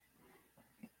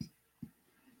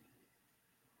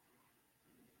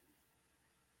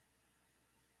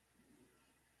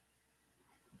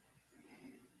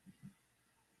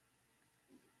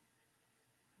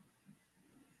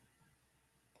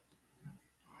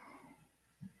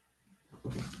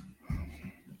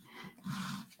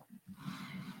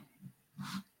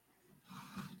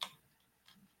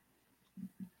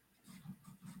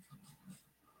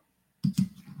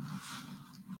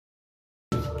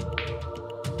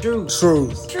Truth.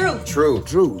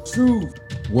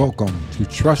 Welcome to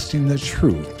Trusting the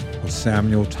Truth with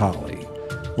Samuel Tolley,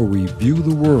 where we view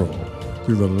the world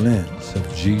through the lens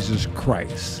of Jesus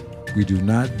Christ. We do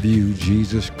not view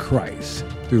Jesus Christ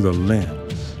through the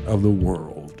lens of the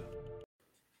world.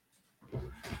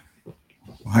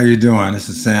 How you doing? This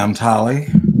is Sam Tolley.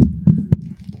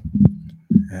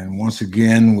 And once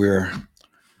again, we're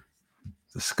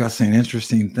discussing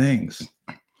interesting things.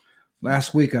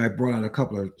 Last week, I brought out a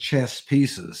couple of chess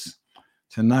pieces.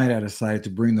 Tonight, I decided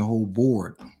to bring the whole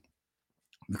board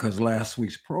because last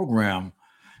week's program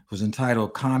was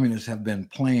entitled Communists Have Been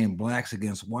Playing Blacks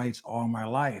Against Whites All My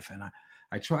Life. And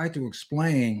I tried to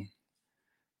explain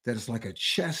that it's like a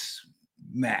chess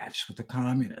match with the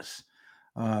communists.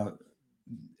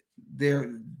 Their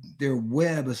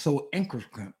web is so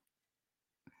intricate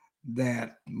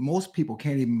that most people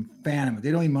can't even fathom it. They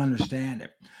don't even understand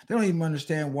it. They don't even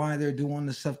understand why they're doing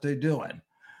the stuff they're doing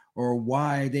or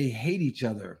why they hate each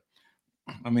other.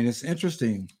 I mean, it's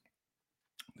interesting,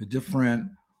 the different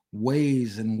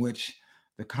ways in which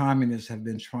the communists have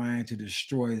been trying to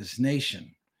destroy this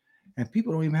nation, and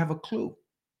people don't even have a clue.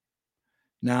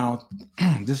 Now,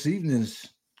 this evening's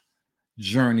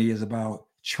journey is about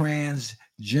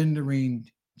transgendering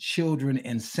children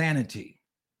insanity.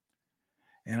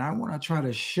 And I want to try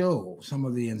to show some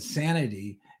of the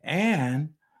insanity and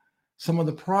some of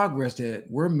the progress that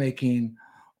we're making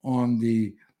on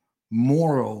the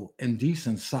moral and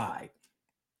decent side.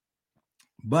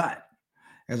 But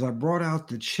as I brought out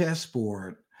the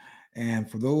chessboard, and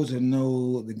for those that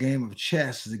know, the game of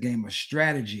chess is a game of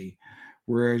strategy,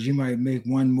 whereas you might make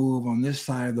one move on this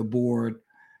side of the board,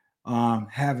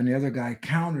 having the other guy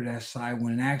counter that side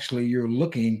when actually you're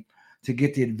looking to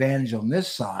get the advantage on this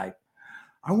side.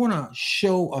 I want to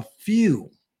show a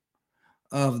few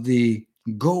of the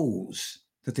goals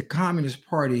that the Communist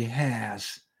Party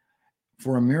has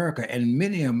for America, and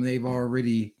many of them they've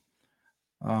already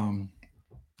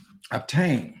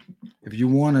obtained. If you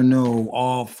want to know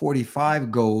all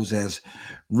 45 goals as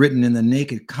written in The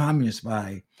Naked Communist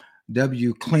by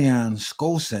W. Cleon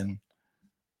Skousen,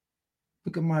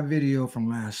 look at my video from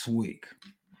last week.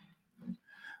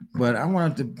 But I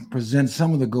wanted to present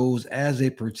some of the goals as they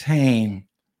pertain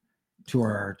to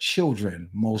our children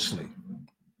mostly.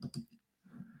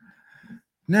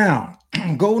 Now,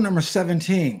 goal number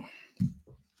 17,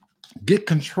 get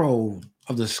control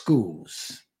of the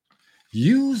schools.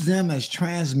 Use them as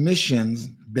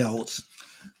transmission belts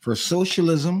for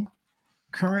socialism,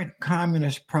 current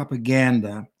communist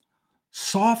propaganda,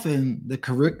 soften the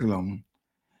curriculum,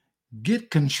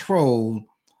 get control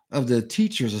of the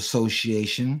Teachers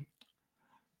Association,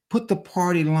 put the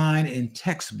party line in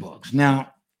textbooks.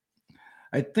 Now,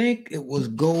 I think it was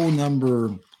goal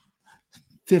number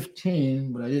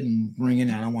 15, but I didn't bring it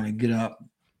in. I want to get up.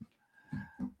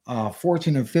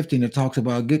 14 or 15, it talks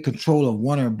about get control of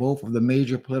one or both of the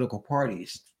major political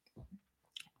parties.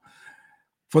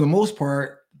 For the most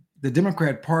part, the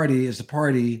Democrat Party is the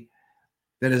party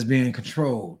that is being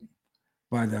controlled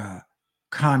by the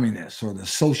communists or the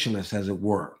socialists, as it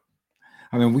were.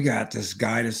 I mean, we got this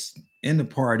guy that's in the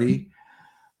party,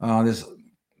 this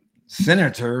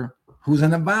senator who's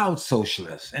an avowed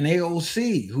socialist, an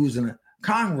AOC who's a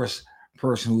Congress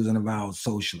person who's an avowed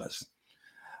socialist.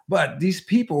 But these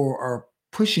people are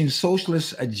pushing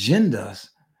socialist agendas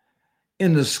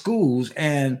in the schools,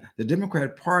 and the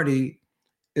Democrat Party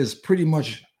is pretty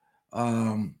much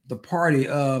the party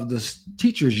of the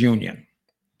teachers union.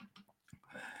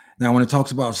 Now, when it talks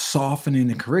about softening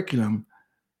the curriculum,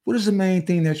 what is the main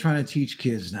thing they're trying to teach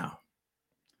kids now?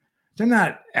 They're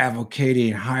not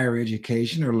advocating higher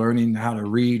education or learning how to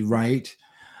read, write,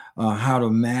 how to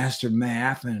master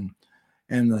math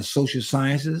and the social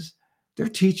sciences. They're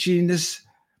teaching this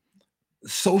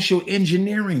social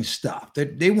engineering stuff.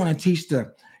 They want to teach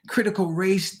the critical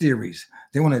race theories.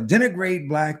 They want to denigrate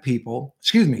black people.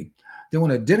 They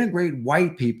want to denigrate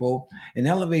white people and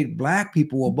elevate black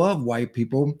people above white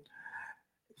people,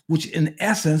 which in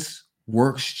essence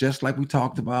works just like we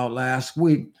talked about last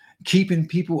week, keeping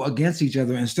people against each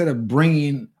other instead of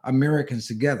bringing Americans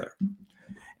together.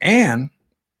 And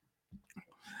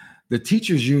the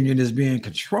teachers union is being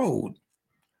controlled,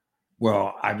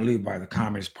 well, I believe by the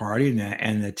Communist Party,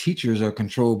 and the teachers are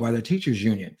controlled by the teachers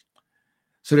union.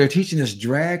 So they're teaching this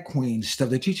drag queen stuff.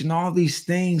 They're teaching all these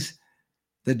things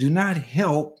that do not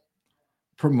help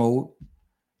promote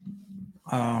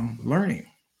learning.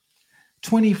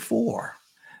 24,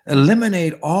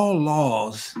 eliminate all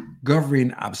laws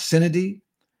governing obscenity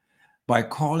by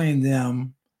calling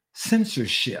them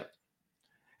censorship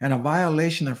and a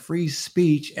violation of free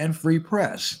speech and free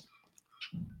press.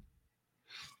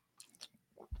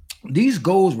 These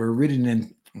goals were written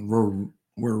in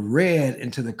were read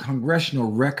into the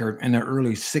congressional record in the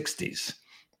early 60s.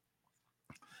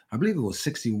 I believe it was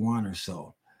 61 or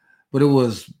so. But it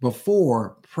was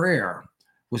before prayer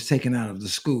was taken out of the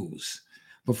schools,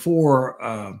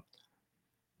 before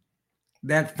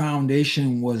that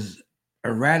foundation was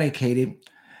eradicated.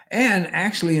 And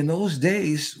actually, in those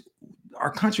days,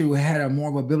 our country had a more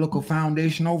of a biblical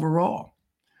foundation overall.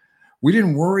 We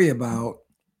didn't worry about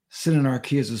sending our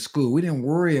kids to school. We didn't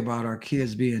worry about our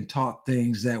kids being taught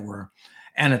things that were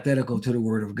antithetical to the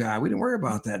word of God. We didn't worry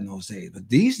about that in those days. But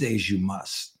these days, you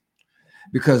must,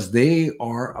 because they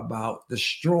are about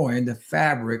destroying the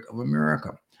fabric of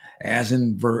America. As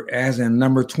in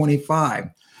number 25,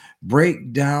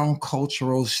 break down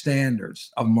cultural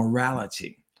standards of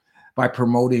morality by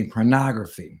promoting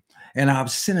pornography and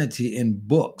obscenity in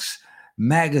books,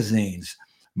 magazines,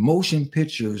 motion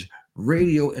pictures,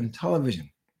 radio, and television.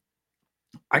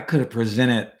 I could have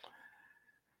presented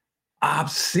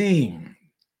obscene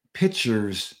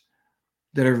pictures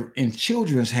that are in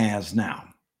children's hands now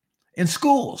in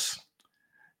schools.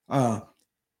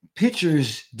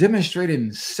 Pictures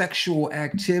demonstrating sexual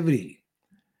activity,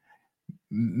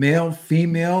 male,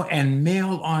 female, and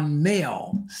male on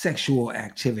male sexual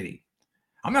activity.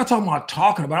 I'm not talking about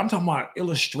I'm talking about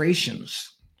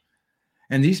illustrations.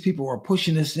 And these people are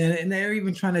pushing this in, and they're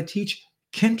even trying to teach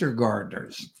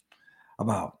kindergartners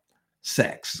about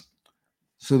sex.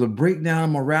 So the breakdown of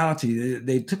morality,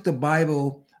 they took the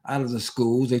Bible out of the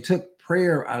schools, they took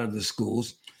prayer out of the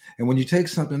schools. And when you take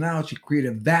something out, you create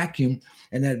a vacuum,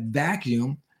 and that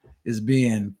vacuum is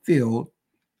being filled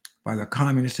by the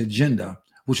communist agenda,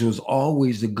 which was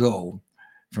always the goal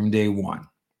from day one.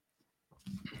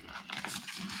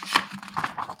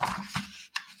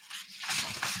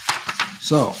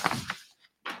 So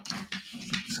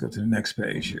let's go to the next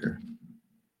page here.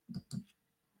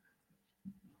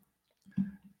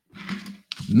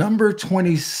 Number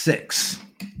 26.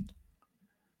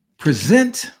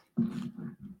 Present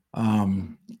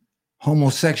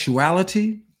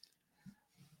homosexuality,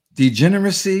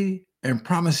 degeneracy, and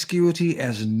promiscuity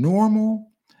as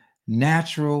normal,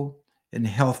 natural, and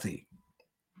healthy.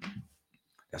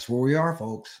 That's where we are,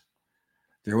 folks.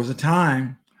 There was a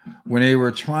time when they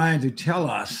were trying to tell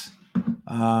us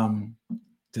to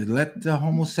let the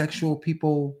homosexual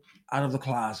people out of the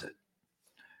closet.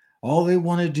 All they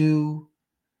want to do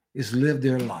is live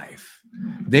their life.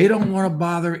 They don't want to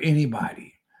bother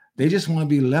anybody. They just want to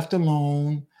be left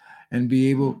alone and be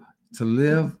able to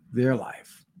live their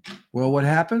life. Well, what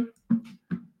happened?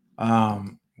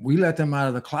 We let them out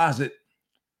of the closet,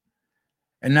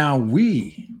 and now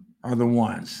we are the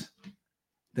ones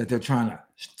that they're trying to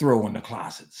throw in the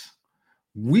closets.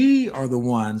 We are the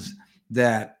ones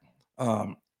that,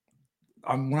 when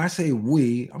I say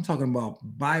we, I'm talking about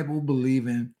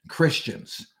Bible-believing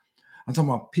Christians. I'm talking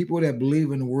about people that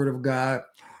believe in the Word of God,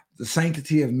 the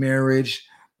sanctity of marriage,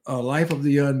 life of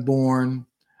the unborn,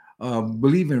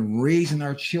 believe in raising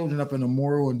our children up in a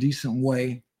moral and decent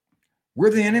way. We're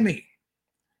the enemy,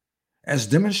 as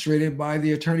demonstrated by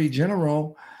the Attorney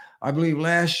General, I believe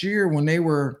last year, when they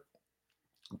were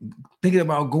thinking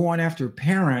about going after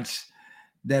parents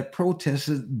that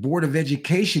protested Board of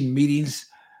Education meetings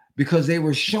because they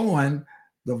were showing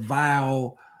the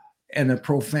vile and the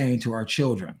profane to our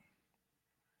children.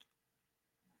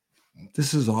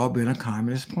 This has all been a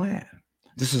communist plan.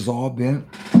 This has all been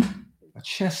a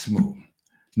chess move.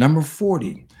 Number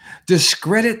 40,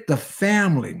 discredit the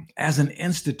family as an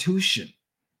institution.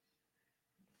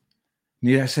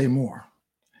 Need I say more?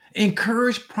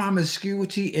 Encourage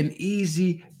promiscuity and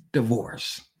easy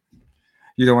divorce.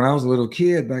 You know, when I was a little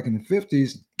kid back in the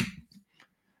 50s,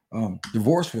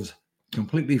 divorce was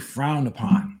completely frowned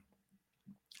upon.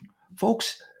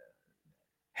 Folks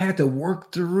had to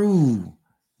work through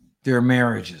their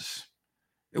marriages.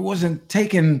 It wasn't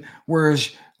taken where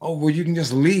you can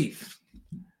just leave.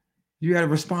 You had a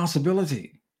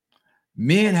responsibility.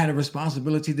 Men had a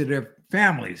responsibility to their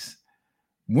families.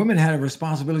 Women had a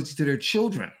responsibility to their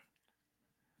children.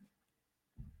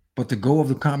 But the goal of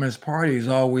the Communist Party has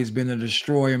always been to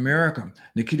destroy America.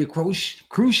 Nikita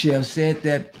Khrushchev said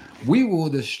that we will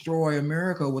destroy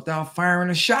America without firing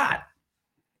a shot,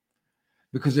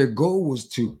 because their goal was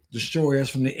to destroy us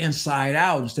from the inside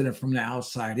out instead of from the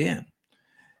outside in.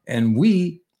 And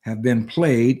we have been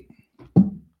played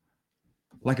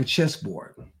like a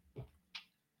chessboard.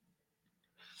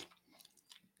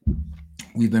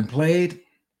 We've been played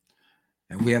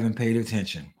and we haven't paid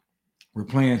attention. We're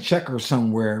playing checkers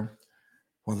somewhere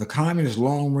while the communist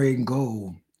long-range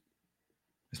goal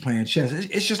is playing chess.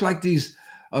 It's just like these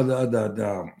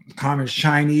the communist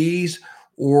Chinese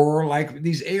Or like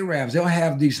these Arabs, they'll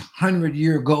have these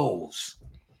 100-year goals.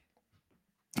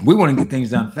 We want to get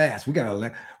things done fast. We got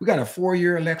a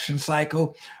 4-year election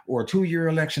cycle, or a 2-year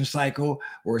election cycle,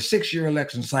 or a 6-year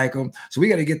election cycle. So we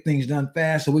got to get things done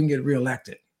fast so we can get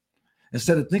reelected,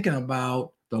 instead of thinking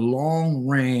about the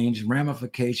long-range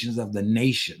ramifications of the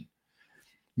nation.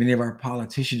 Many of our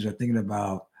politicians are thinking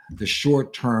about the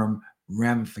short-term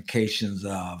ramifications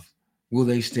of, will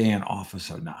they stay in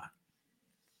office or not?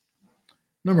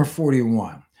 Number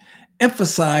 41,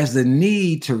 emphasize the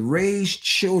need to raise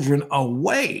children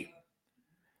away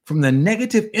from the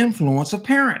negative influence of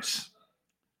parents.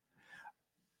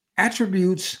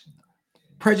 Attributes,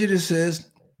 prejudices,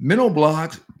 mental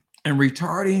blocks, and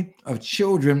retarding of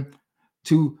children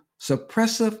to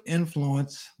suppressive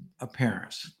influence of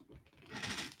parents.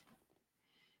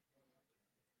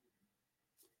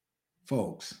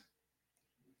 Folks,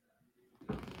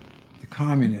 the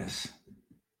communists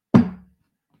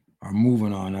are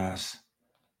moving on us,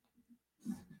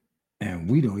 and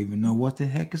we don't even know what the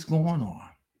heck is going on.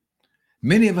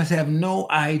 Many of us have no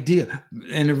idea.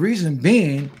 And the reason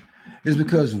being is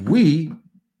because we,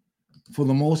 for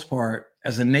the most part,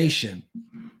 as a nation,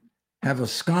 have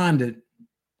absconded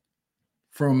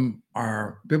from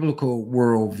our biblical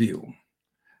worldview.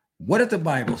 What did the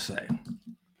Bible say?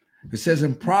 It says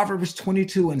in Proverbs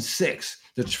 22:6,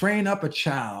 to train up a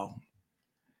child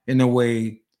in the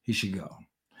way he should go.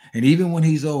 And even when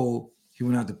he's old, he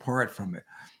will not depart from it.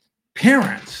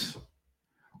 Parents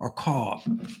are called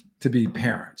to be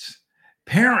parents.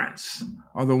 Parents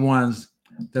are the ones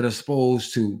that are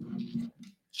supposed to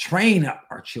train up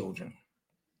our children.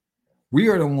 We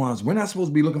are the ones, we're not supposed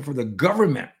to be looking for the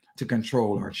government to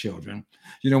control our children.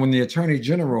 You know, when the Attorney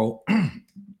General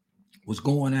was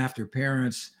going after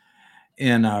parents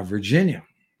in Virginia,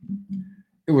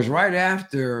 it was right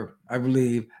after, I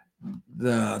believe,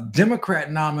 the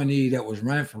Democrat nominee that was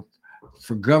running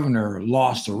for governor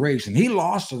lost the race. And he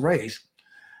lost the race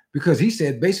because he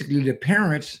said basically the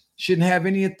parents shouldn't have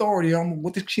any authority on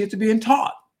what the kids are being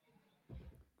taught.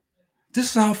 This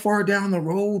is how far down the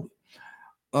road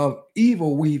of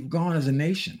evil we've gone as a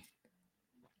nation.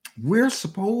 We're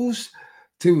supposed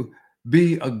to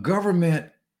be a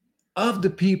government of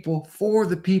the people, for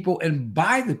the people, and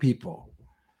by the people.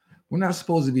 We're not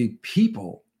supposed to be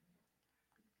people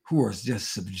who are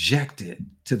just subjected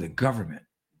to the government.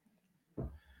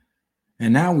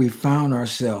 And now we've found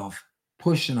ourselves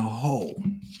pushing a hole.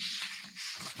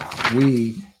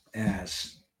 We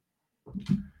as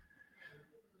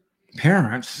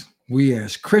parents, we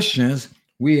as Christians,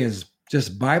 we as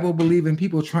just Bible-believing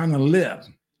people trying to live,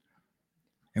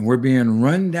 and we're being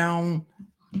run down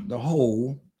the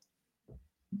hole,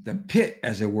 the pit,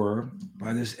 as it were,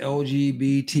 by this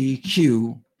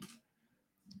LGBTQ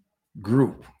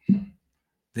group.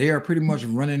 They are pretty much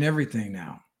running everything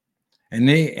now. And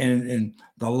and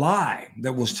the lie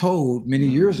that was told many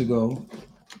years ago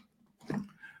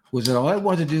was that all I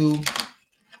wanted to do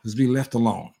was be left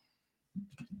alone.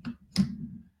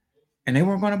 And they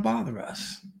weren't going to bother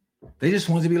us. They just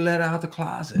wanted to be let out of the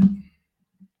closet.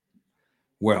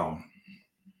 Well,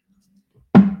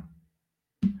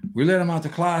 we let them out the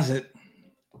closet,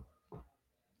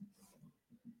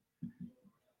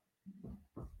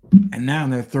 and now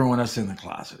they're throwing us in the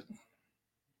closet.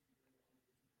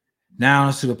 Now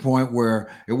it's to the point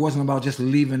where it wasn't about just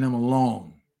leaving them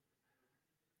alone.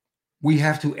 We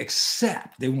have to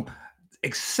accept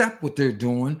what they're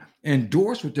doing,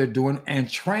 endorse what they're doing, and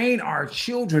train our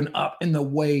children up in the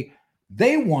way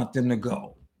they want them to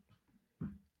go,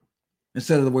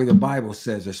 instead of the way the Bible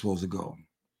says they're supposed to go.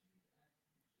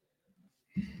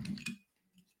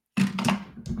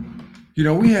 You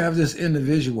know, we have this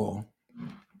individual,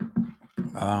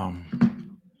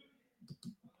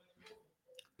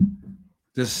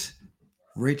 this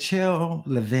Rachel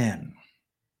Levin.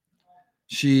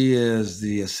 She is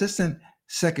the Assistant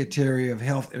Secretary of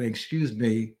Health, and excuse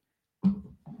me,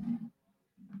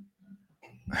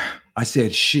 I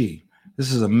said she.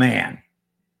 This is a man.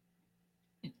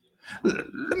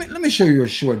 Let me show you a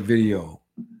short video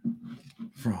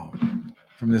from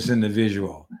this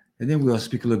individual, and then we'll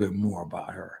speak a little bit more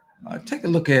about her. Take a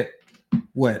look at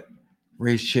what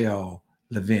Rachel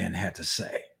Levin had to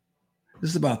say.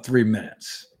 This is about 3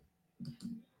 minutes.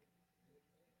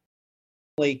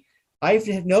 I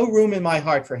have no room in my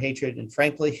heart for hatred, and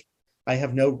frankly, I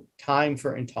have no time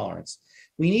for intolerance.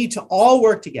 We need to all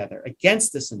work together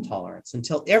against this intolerance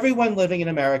until everyone living in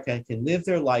America can live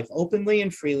their life openly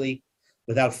and freely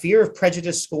without fear of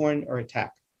prejudice, scorn, or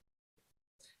attack.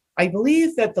 I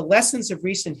believe that the lessons of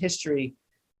recent history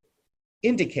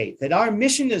indicate that our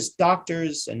mission as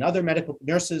doctors and other medical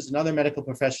nurses and other medical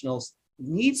professionals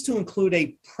needs to include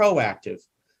a proactive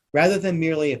rather than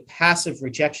merely a passive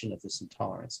rejection of this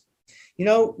intolerance. You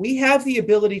know, we have the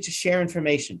ability to share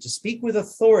information, to speak with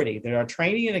authority that our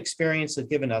training and experience have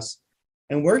given us,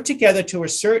 and work together to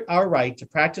assert our right to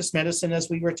practice medicine as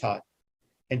we were taught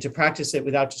and to practice it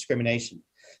without discrimination.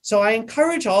 So I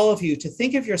encourage all of you to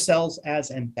think of yourselves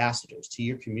as ambassadors to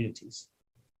your communities,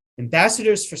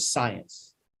 ambassadors for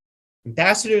science,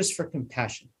 ambassadors for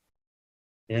compassion,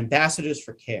 and ambassadors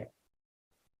for care.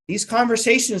 These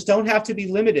conversations don't have to be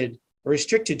limited or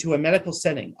restricted to a medical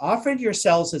setting. Offer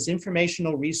yourselves as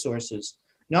informational resources,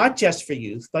 not just for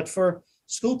youth, but for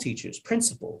school teachers,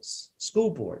 principals, school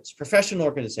boards, professional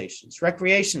organizations,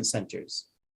 recreation centers,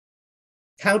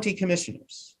 county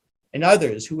commissioners, and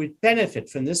others who would benefit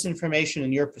from this information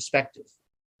and your perspective.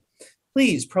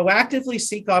 Please proactively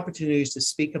seek opportunities to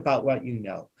speak about what you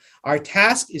know. Our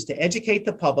task is to educate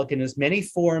the public in as many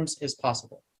forms as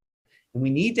possible. And we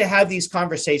need to have these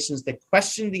conversations that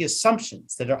question the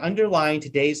assumptions that are underlying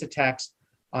today's attacks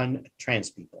on trans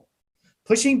people.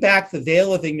 Pushing back the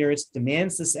veil of ignorance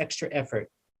demands this extra effort,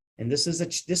 and this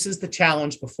is the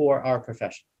challenge before our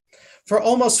profession. For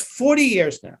almost 40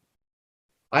 years now,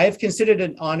 I have considered it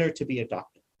an honor to be a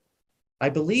doctor. I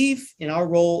believe in our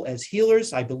role as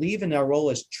healers. I believe in our role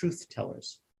as truth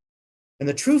tellers. And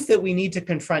the truth that we need to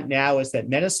confront now is that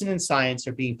medicine and science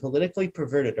are being politically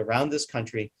perverted around this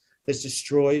country that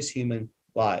destroys human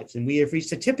lives. And we have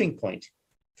reached a tipping point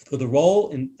for the role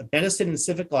in medicine and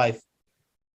civic life,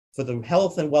 for the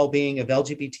health and well-being of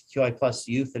LGBTQI plus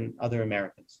youth and other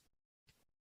Americans.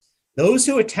 Those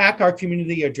who attack our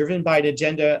community are driven by an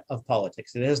agenda of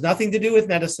politics. It has nothing to do with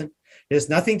medicine. It has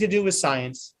nothing to do with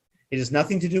science. It has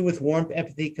nothing to do with warmth,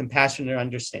 empathy, compassion, and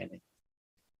understanding.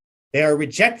 They are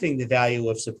rejecting the value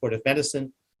of supportive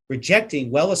medicine,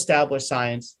 rejecting well-established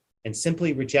science, and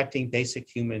simply rejecting basic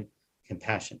human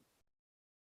compassion.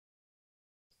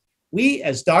 We,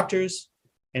 as doctors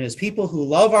and as people who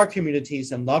love our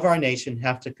communities and love our nation,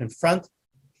 have to confront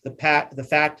the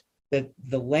fact that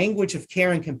the language of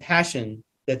care and compassion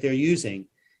that they're using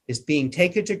is being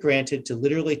taken for granted to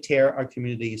literally tear our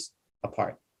communities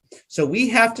apart. So we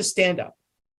have to stand up.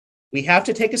 We have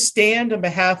to take a stand on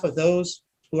behalf of those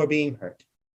who are being hurt.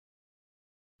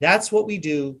 That's what we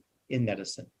do in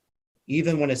medicine,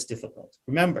 even when it's difficult.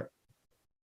 Remember,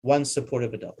 one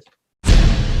supportive adult.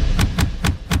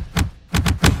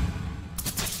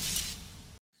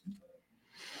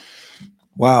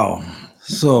 Wow.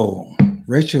 So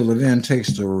Rachel Levin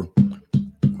takes the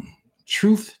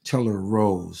truth teller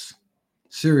roles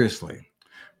seriously.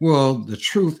 Well, the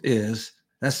truth is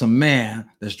that's a man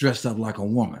that's dressed up like a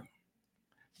woman.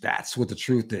 That's what the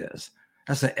truth is.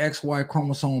 That's an XY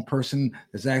chromosome person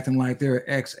that's acting like they're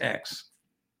XX.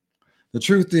 The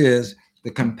truth is the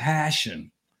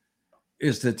compassion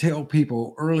is to tell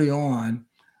people early on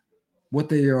what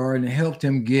they are and to help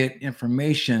them get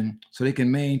information so they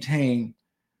can maintain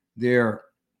their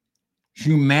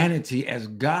humanity as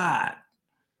God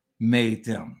made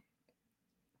them,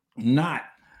 not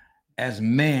as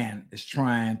man is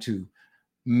trying to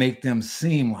make them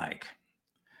seem like.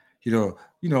 You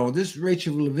know, this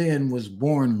Rachel Levin was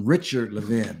born Richard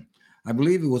Levin. I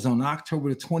believe it was on October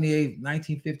the 28th,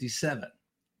 1957.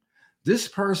 This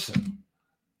person,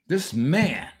 this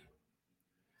man,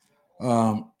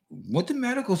 went to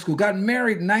medical school, got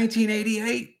married in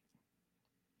 1988,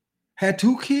 had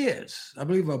 2 kids, I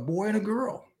believe a boy and a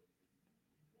girl.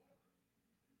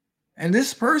 And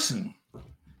this person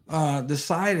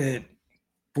decided,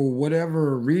 for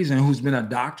whatever reason, who's been a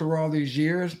doctor all these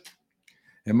years,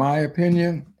 in my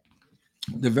opinion,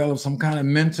 developed some kind of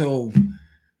mental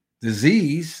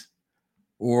disease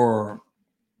or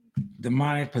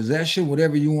demonic possession,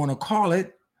 whatever you want to call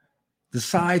it,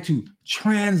 decide to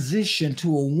transition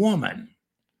to a woman,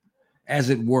 as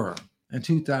it were, in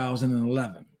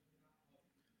 2011.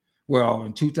 Well,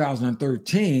 in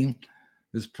 2013,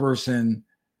 this person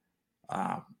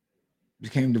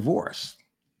became divorced.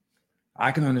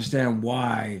 I can understand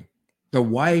why the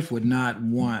wife would not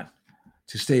want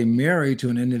to stay married to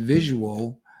an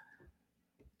individual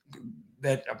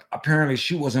that apparently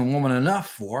she wasn't woman enough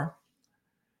for.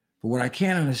 But what I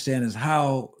can't understand is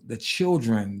how the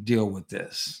children deal with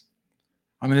this.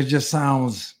 I mean, it just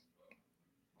sounds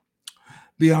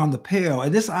beyond the pale.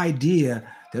 And this idea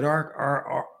that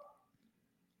our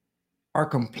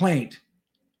complaint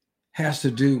has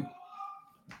to do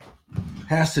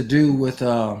with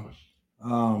our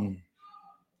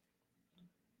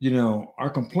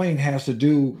complaint has to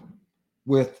do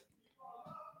with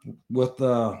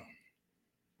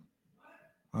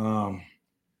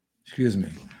excuse me.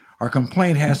 Our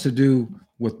complaint has to do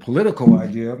with political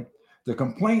idea. The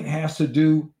complaint has to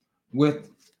do with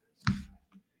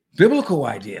biblical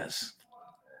ideas.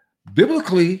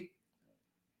 Biblically,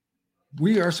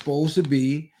 we are supposed to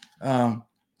be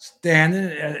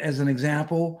standing as an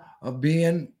example of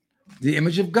being the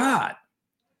image of God.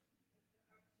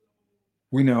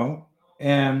 We know,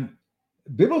 and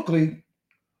biblically,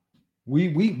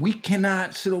 we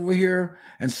cannot sit over here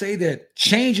and say that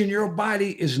change in your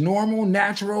body is normal,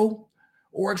 natural,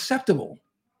 or acceptable.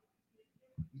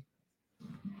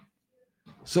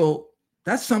 So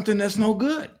that's something that's no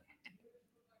good.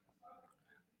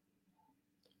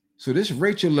 So this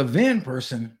Rachel Levin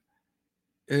person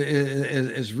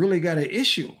is really got an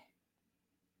issue.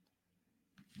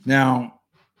 Now,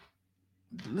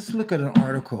 let's look at an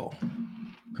article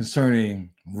concerning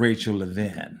Rachel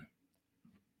Levin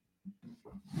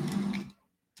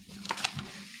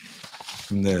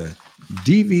from the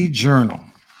DV Journal.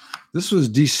 This was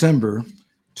December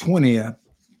 20th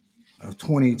of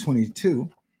 2022.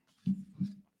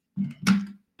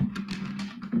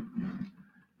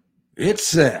 It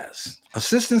says,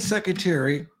 Assistant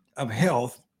Secretary of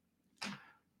Health,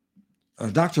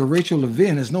 Dr. Rachel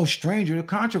Levin, is no stranger to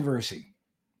controversy.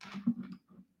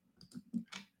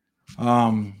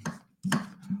 But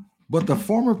the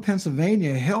former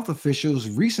Pennsylvania health official's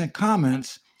recent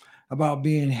comments about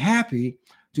being happy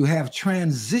to have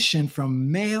transitioned from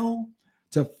male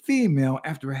to female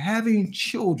after having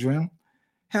children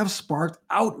have sparked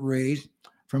outrage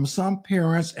from some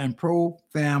parents and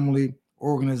pro-family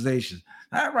organizations.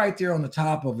 That right there on the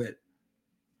top of it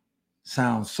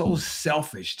sounds so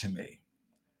selfish to me.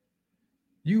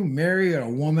 You marry a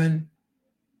woman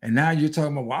and now you're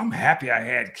talking about, well, I'm happy I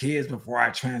had kids before I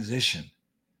transitioned.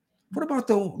 What about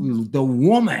the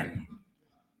woman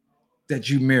that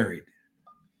you married?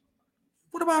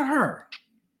 What about her?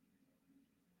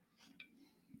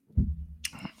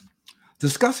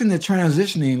 Discussing the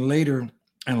transitioning later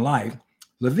in life,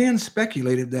 Levin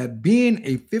speculated that being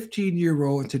a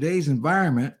 15-year-old in today's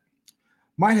environment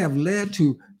might have led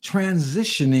to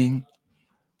transitioning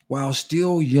while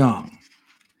still young.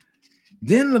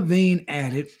 Then Levin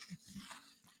added,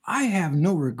 I have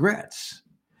no regrets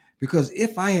because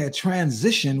if I had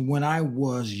transitioned when I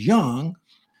was young,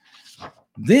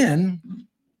 then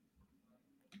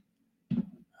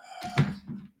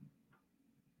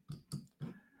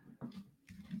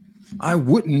I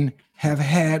wouldn't have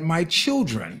had my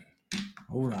children.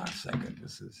 Hold on a second.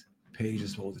 This page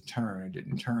is supposed to turn. It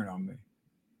didn't turn on me.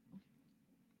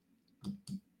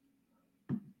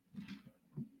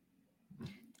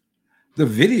 The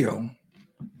video,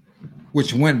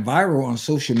 which went viral on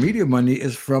social media Monday,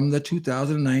 is from the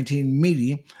 2019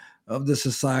 meeting of the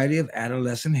Society of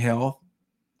Adolescent Health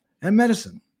and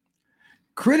Medicine.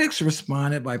 Critics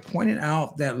responded by pointing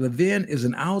out that Levin is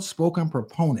an outspoken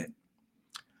proponent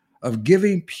of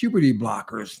giving puberty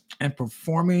blockers and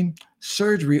performing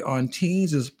surgery on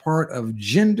teens as part of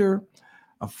gender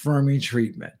affirming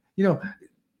treatment. You know,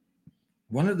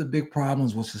 one of the big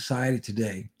problems with society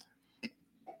today,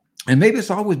 and maybe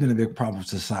it's always been a big problem with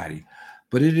society,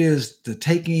 but it is the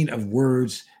taking of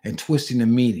words and twisting the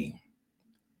meaning.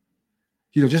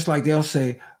 You know, just like they'll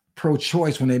say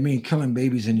pro-choice when they mean killing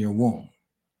babies in your womb.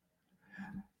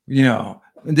 You know,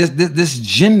 this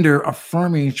gender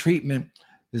affirming treatment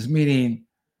is meaning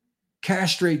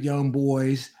castrate young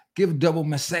boys, give double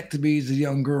mastectomies to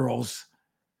young girls,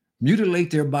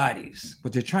 mutilate their bodies.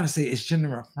 But they're trying to say it's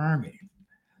gender affirming.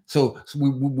 So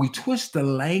we twist the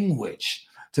language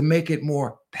to make it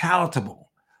more palatable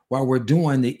while we're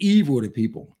doing the evil to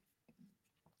people.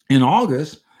 In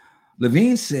August,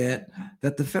 Levin said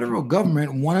that the federal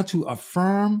government wanted to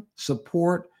affirm,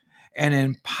 support, and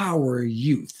empower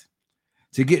youth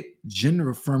to get gender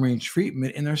affirming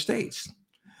treatment in their states.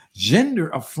 Gender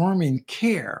affirming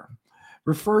care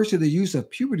refers to the use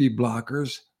of puberty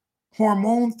blockers,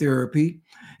 hormone therapy,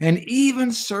 and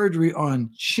even surgery on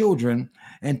children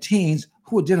and teens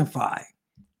who identify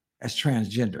as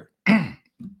transgender.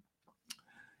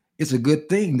 It's a good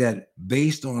thing that,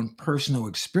 based on personal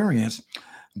experience,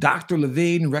 Dr.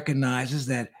 Levin recognizes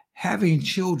that having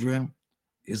children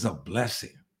is a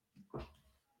blessing.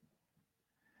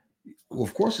 Well,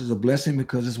 of course, it's a blessing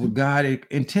because it's what God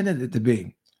intended it to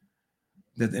be.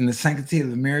 That in the sanctity of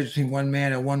the marriage between one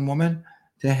man and one woman,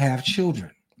 to have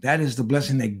children. That is the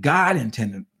blessing that God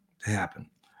intended to happen.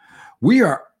 We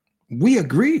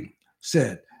agree,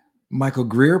 said Michael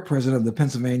Greer, president of the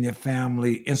Pennsylvania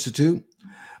Family Institute,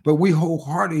 but we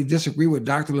wholeheartedly disagree with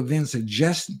Dr. Levin's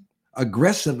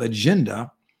aggressive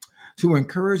agenda to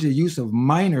encourage the use of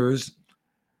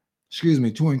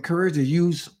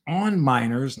on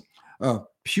minors of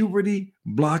puberty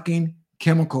blocking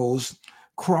chemicals,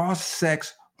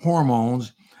 cross-sex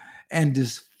hormones, and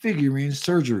disfiguring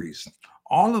surgeries,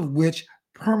 all of which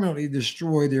permanently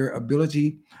destroy their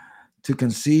ability to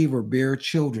conceive or bear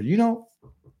children. You know,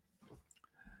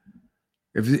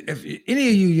 if any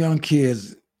of you young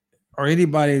kids or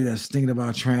anybody that's thinking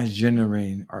about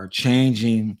transgendering or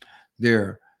changing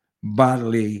their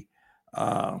bodily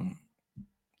um,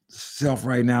 self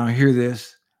right now, hear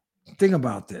this, think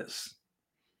about this.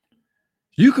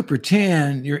 You could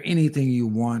pretend you're anything you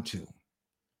want to,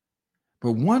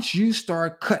 but once you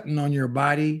start cutting on your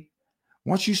body,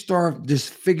 once you start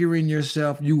disfiguring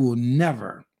yourself, you will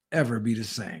never, ever be the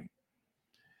same.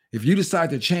 If you decide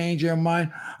to change your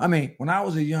mind, I mean, when I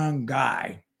was a young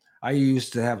guy, I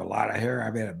used to have a lot of hair.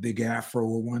 I had a big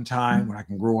afro at one time when I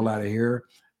can grow a lot of hair.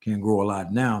 Can't grow a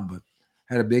lot now, but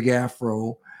had a big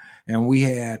afro. And we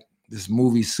had this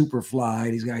movie Superfly.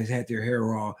 These guys had their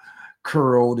hair all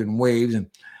curled and waves. And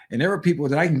there were people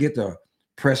that I can get to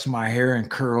press my hair and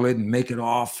curl it and make it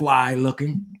all fly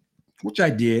looking, which I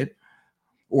did.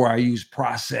 Or I used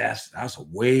process. That's a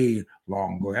way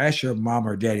long ago. Ask your mom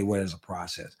or daddy what is a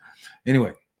process.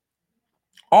 Anyway,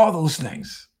 all those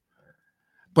things.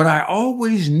 But I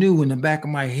always knew in the back of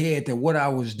my head that what I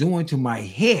was doing to my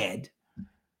head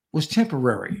was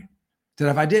temporary. That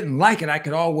if I didn't like it, I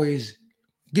could always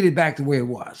get it back the way it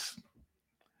was.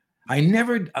 I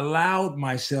never allowed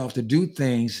myself to do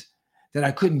things that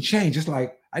I couldn't change. Just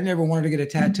like I never wanted to get a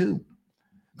tattoo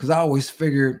because I always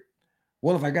figured,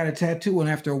 well, if I got a tattoo and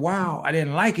after a while I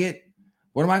didn't like it,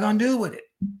 what am I going to do with it?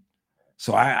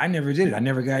 So I never did it. I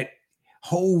never got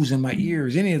holes in my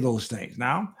ears, any of those things.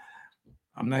 Now,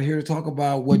 I'm not here to talk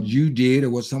about what you did or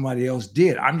what somebody else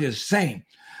did. I'm just saying,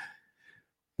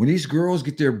 when these girls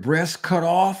get their breasts cut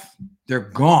off, they're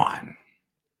gone.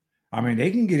 I mean,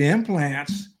 they can get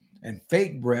implants and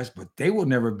fake breasts, but they will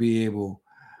never be able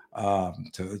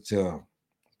to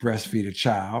breastfeed a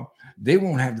child. They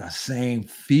won't have the same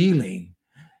feeling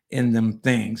in them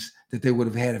things that they would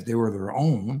have had if they were their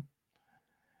own.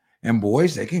 And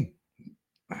boys, they can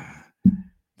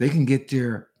get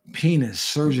their penis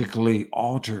surgically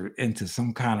altered into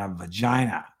some kind of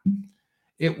vagina.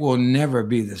 It will never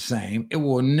be the same. It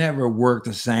will never work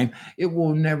the same. It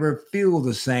will never feel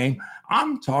the same.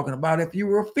 I'm talking about if you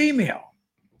were a female,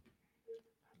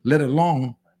 let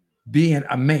alone being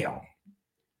a male.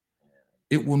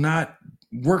 It will not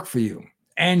work for you.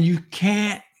 And you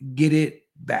can't get it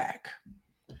back.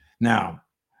 Now,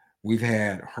 we've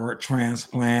had heart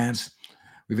transplants.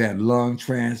 We've had lung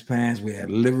transplants. We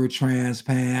had liver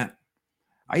transplant.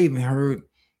 I even heard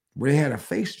where they had a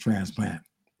face transplant.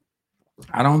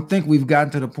 I don't think we've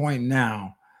gotten to the point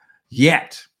now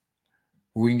yet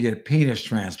where we can get penis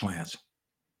transplants.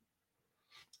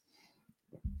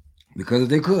 Because if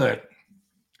they could,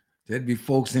 there'd be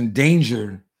folks in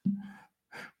danger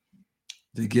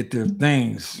to get their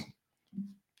things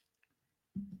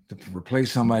to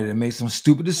replace somebody that made some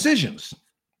stupid decisions.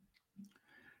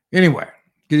 Anyway,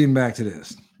 getting back to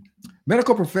this.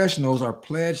 Medical professionals are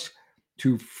pledged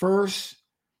to first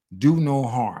do no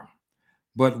harm.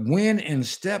 But when in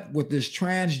step with this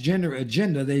transgender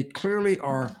agenda, they clearly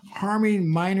are harming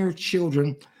minor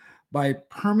children by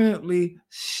permanently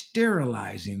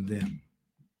sterilizing them.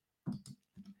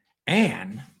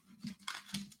 And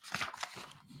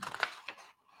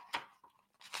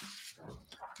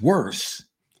worse,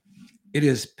 it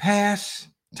is past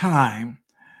time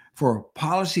for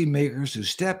policymakers to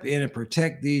step in and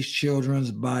protect these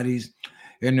children's bodies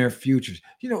and their futures.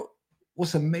 You know,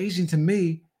 what's amazing to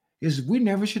me is we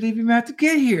never should even have to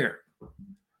get here.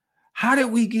 How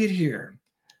did we get here?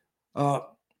 You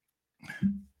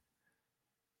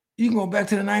can go back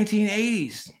to the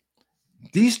 1980s.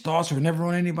 These thoughts were never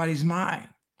on anybody's mind.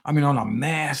 I mean, on a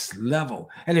mass level.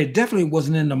 And it definitely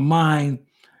wasn't in the mind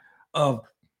of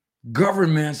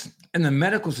governments and the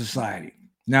medical society.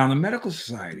 Now, in the medical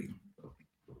society,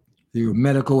 the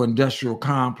medical industrial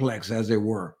complex, as they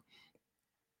were,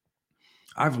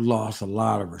 I've lost a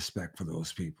lot of respect for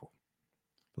those people.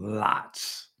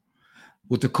 Lots.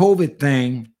 With the COVID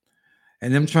thing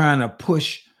and them trying to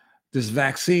push this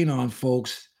vaccine on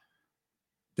folks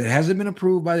that hasn't been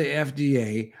approved by the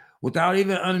FDA without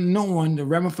even knowing the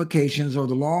ramifications or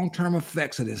the long-term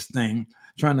effects of this thing,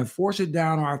 trying to force it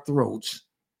down our throats,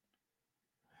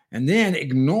 and then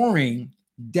ignoring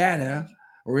data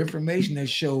or information that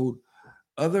showed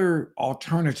other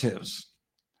alternatives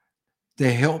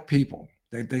to help people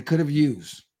that they could have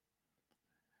used,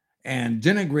 and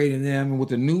denigrating them with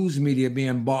the news media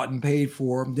being bought and paid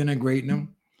for, denigrating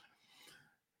them,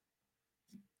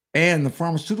 and the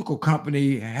pharmaceutical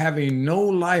company having no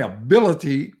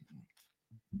liability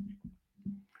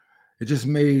It just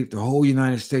made the whole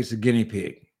United States a guinea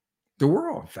pig. The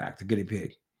world, in fact, a guinea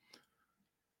pig.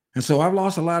 And so I've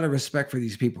lost a lot of respect for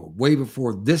these people way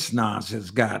before this nonsense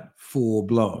got full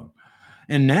blown.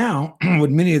 And now,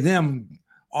 with many of them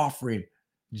offering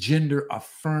gender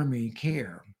affirming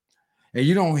care, and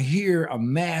you don't hear a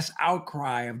mass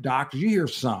outcry of doctors, you hear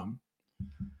some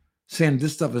saying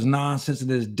this stuff is nonsense and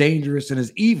is dangerous and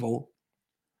is evil.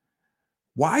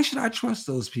 Why should I trust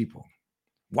those people?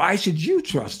 Why should you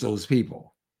trust those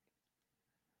people?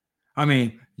 I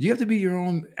mean, you have to be your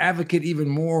own advocate even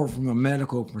more from a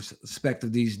medical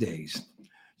perspective these days.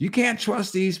 You can't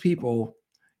trust these people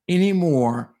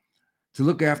anymore to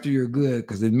look after your good,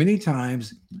 because many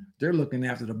times they're looking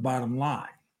after the bottom line,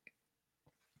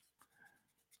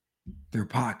 their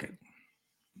pocket.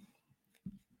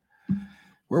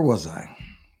 Where was I?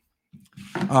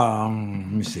 Let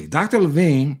me see. Dr.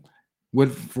 Levine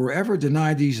would forever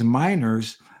deny these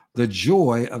minors the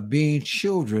joy of being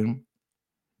children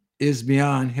is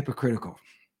beyond hypocritical.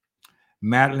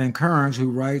 Madeline Kearns,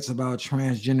 who writes about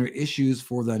transgender issues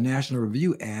for the National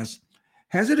Review, asks,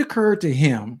 has it occurred to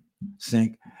him,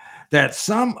 Sink, that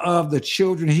some of the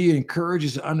children he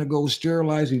encourages to undergo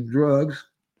sterilizing drugs,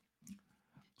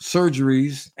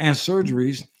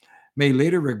 surgeries may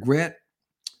later regret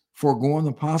foregoing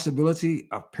the possibility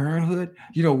of parenthood?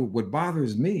 You know, what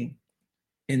bothers me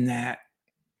in that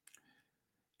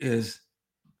is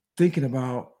thinking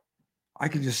about, I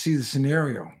can just see the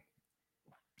scenario.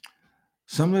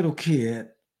 Some little kid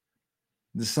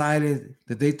decided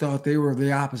that they thought they were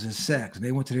the opposite sex. And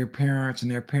they went to their parents,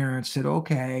 and their parents said,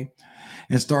 okay,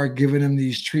 and started giving them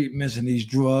these treatments and these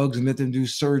drugs and let them do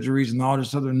surgeries and all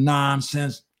this other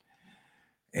nonsense.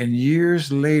 And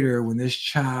years later, when this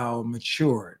child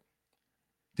matured,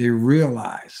 they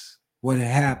realized what had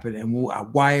happened and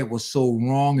why it was so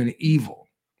wrong and evil.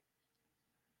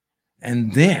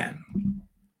 And then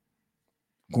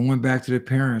going back to the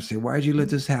parents, say, why did you let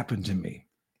this happen to me?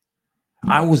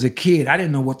 I was a kid. I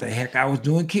didn't know what the heck I was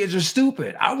doing. Kids are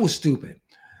stupid. I was stupid.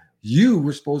 You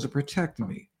were supposed to protect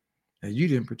me, and you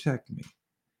didn't protect me.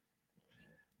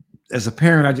 As a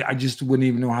parent, I just wouldn't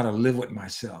even know how to live with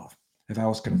myself if I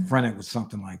was confronted with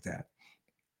something like that.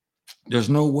 There's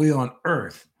no way on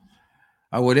earth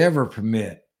I would ever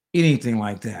permit anything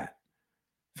like that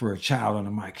for a child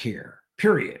under my care,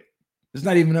 period. It's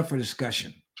not even up for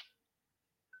discussion.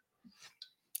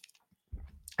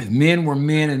 If men were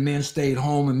men and men stayed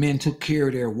home and men took care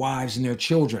of their wives and their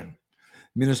children,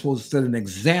 men are supposed to set an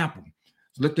example.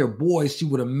 Let their boys see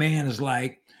what a man is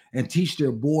like and teach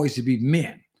their boys to be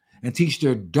men and teach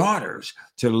their daughters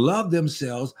to love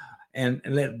themselves and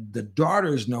let the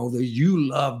daughters know that you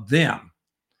love them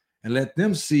and let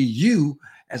them see you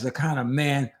as a kind of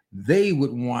man they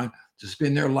would want to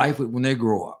spend their life with when they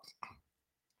grow up.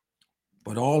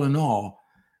 But all in all,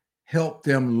 help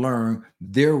them learn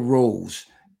their roles,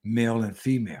 male and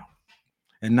female,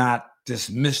 and not this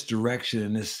misdirection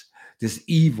and this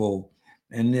evil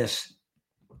and this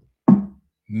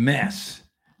mess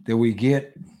that we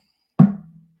get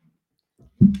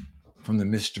from the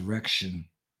misdirection,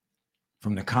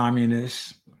 from the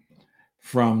communists,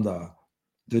 from the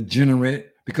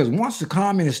degenerate. Because once the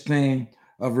communist thing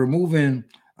of removing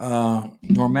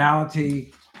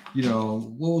normality, you know,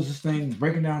 what was this thing?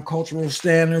 Breaking down cultural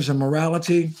standards and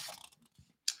morality,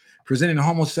 presenting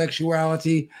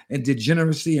homosexuality and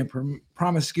degeneracy and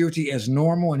promiscuity as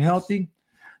normal and healthy.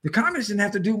 The communists didn't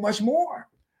have to do much more.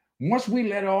 Once we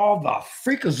let all the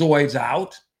freakazoids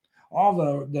out, all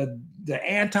the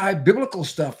anti-biblical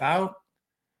stuff out,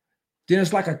 then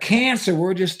it's like a cancer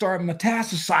where it just starts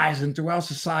metastasizing throughout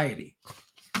society.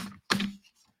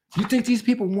 You think these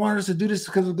people want us to do this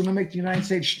because it's going to make the United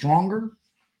States stronger?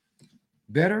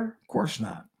 Better? Of course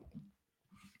not.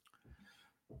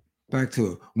 Back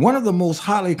to it. One of the most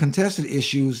hotly contested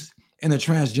issues in the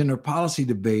transgender policy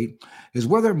debate is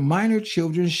whether minor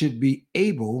children should be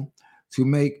able to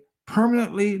make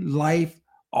permanently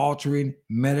life-altering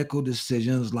medical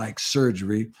decisions like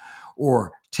surgery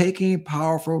or taking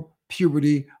powerful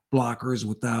puberty blockers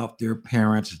without their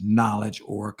parents' knowledge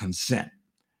or consent.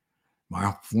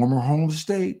 My former home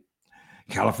state,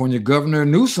 California Governor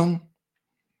Newsom,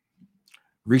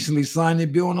 recently signed a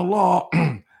bill into law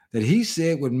that he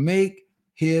said would make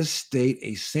his state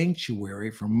a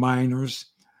sanctuary for minors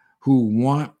who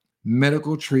want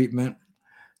medical treatment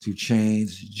to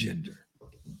change gender.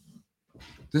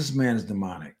 This man is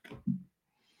demonic.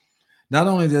 Not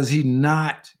only does he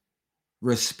not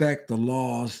respect the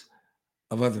laws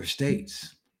of other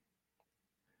states,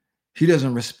 he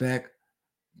doesn't respect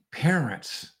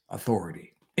parents'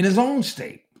 authority in his own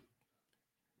state.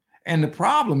 And the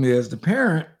problem is the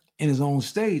parent in his own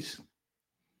states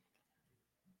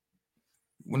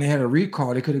when they had a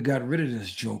recall, they could have got rid of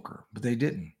this joker, but they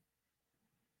didn't.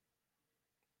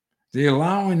 They're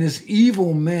allowing this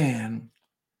evil man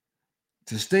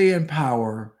to stay in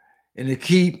power and to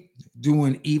keep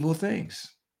doing evil things.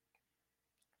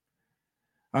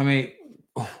 I mean,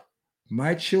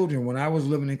 my children, when I was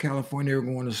living in California, they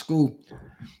were going to school.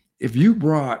 If you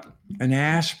brought an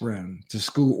aspirin to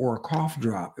school or a cough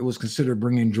drop, it was considered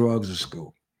bringing drugs to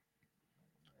school.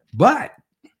 But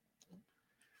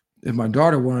if my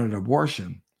daughter wanted an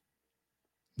abortion,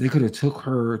 they could have took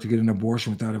her to get an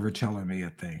abortion without ever telling me a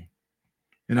thing.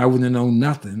 And I wouldn't have known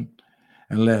nothing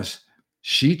unless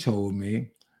she told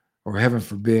me, or heaven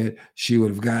forbid, she would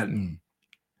have gotten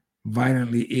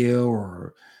violently ill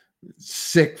or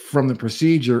sick from the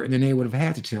procedure, and then they would have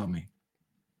had to tell me.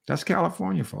 That's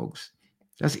California, folks.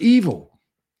 That's evil.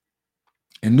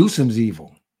 And Newsom's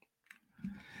evil.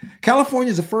 California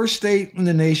is the first state in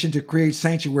the nation to create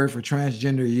sanctuary for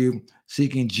transgender youth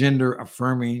seeking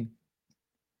gender-affirming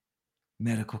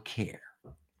medical care.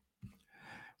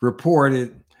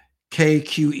 Reported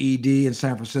KQED in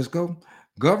San Francisco,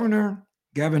 Governor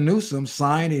Gavin Newsom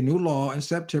signed a new law in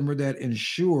September that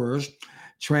ensures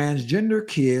transgender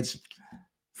kids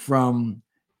from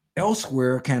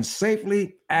elsewhere can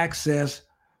safely access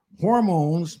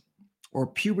hormones or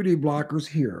puberty blockers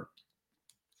here.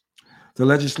 The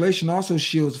legislation also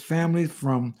shields families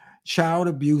from child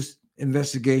abuse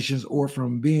investigations or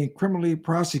from being criminally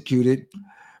prosecuted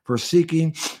for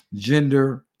seeking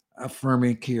gender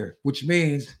affirming care, which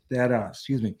means that,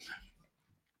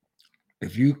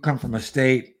 if you come from a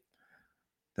state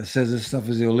that says this stuff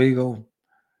is illegal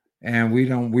and we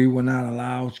will not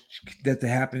allow that to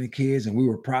happen to kids and we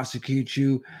will prosecute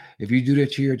you. If you do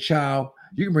that to your child,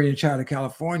 you can bring your child to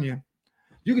California.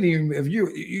 You can even, if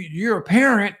you're a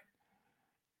parent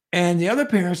and the other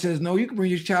parent says, no, you can bring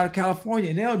your child to California,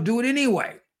 and they'll do it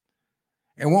anyway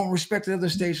and won't respect the other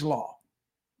state's law.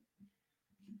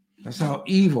 That's how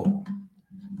evil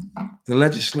the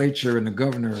legislature and the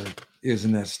governor is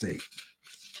in that state.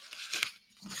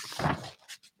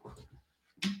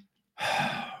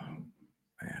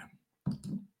 Man.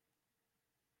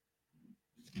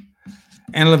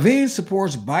 And Levine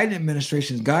supports Biden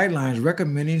administration's guidelines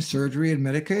recommending surgery and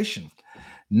medication,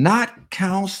 not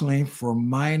counseling for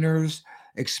minors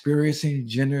experiencing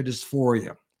gender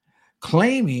dysphoria,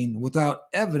 claiming without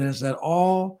evidence that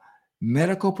all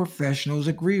medical professionals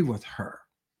agree with her.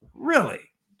 Really?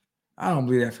 I don't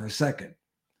believe that for a second.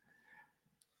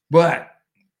 But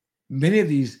many of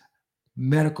these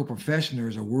medical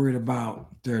professionals are worried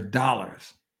about their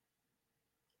dollars.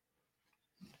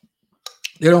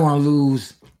 They don't want to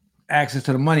lose access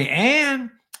to the money.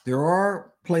 And there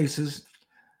are places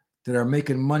that are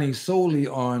making money solely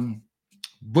on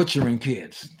butchering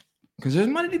kids because there's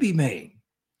money to be made.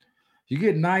 You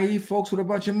get naive folks with a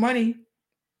bunch of money,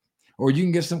 or you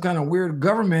can get some kind of weird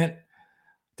government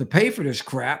to pay for this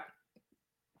crap.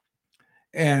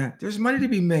 And there's money to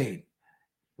be made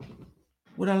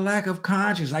with a lack of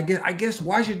conscience. I guess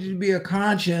why should there be a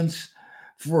conscience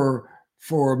for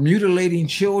mutilating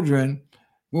children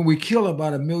when we kill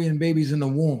about 1 million babies in the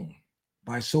womb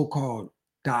by so-called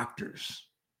doctors?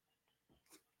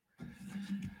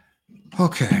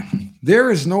 Okay,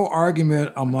 there is no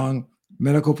argument among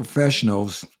medical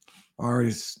professionals, or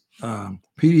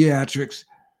pediatricians,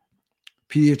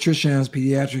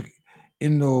 pediatric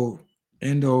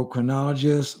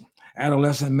endocrinologists,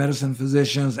 adolescent medicine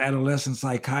physicians, adolescent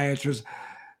psychiatrists,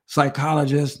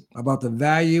 psychologists about the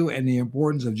value and the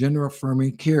importance of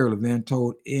gender-affirming care, Levin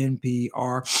told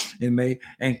NPR in May.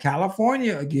 And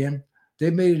California, again, they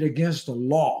made it against the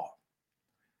law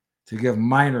to give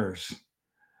minors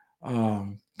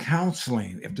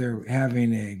counseling if they're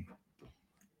having a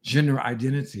gender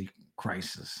identity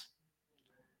crisis.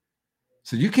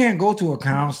 So you can't go to a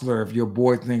counselor if your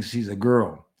boy thinks he's a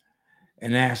girl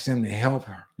and ask them to help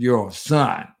your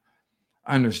son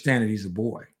understand that he's a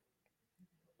boy.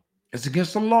 It's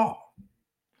against the law.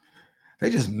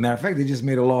 Matter of fact, they just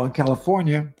made a law in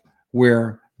California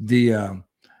where if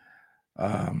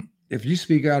you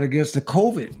speak out against the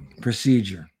COVID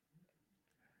procedure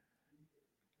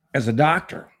as a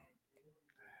doctor,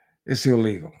 it's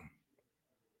illegal.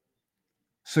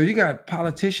 So you got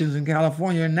politicians in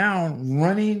California now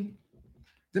running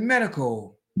the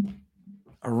medical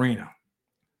arena.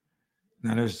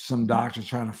 Now there's some doctors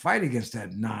trying to fight against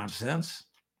that nonsense.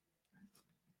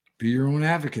 Be your own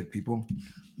advocate, people.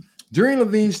 During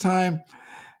Levine's time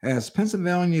as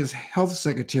Pennsylvania's health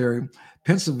secretary,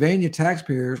 Pennsylvania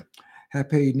taxpayers have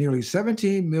paid nearly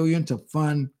 $17 million to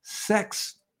fund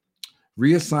sex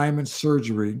reassignment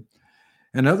surgery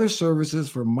and other services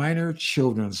for minor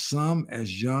children, some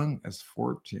as young as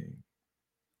 14.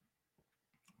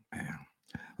 Man.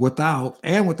 Without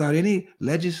any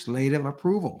legislative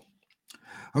approval,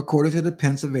 according to the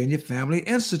Pennsylvania Family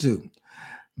Institute.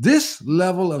 This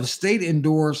level of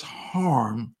state-endorsed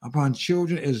harm upon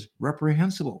children is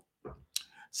reprehensible,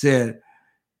 said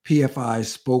PFI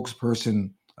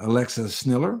spokesperson Alexa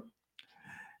Sniller.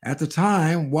 At the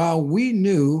time, while we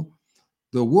knew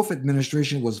the Wolf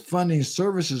administration was funding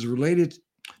services related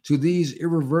to these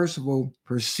irreversible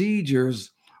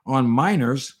procedures on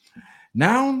minors,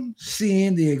 now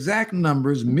seeing the exact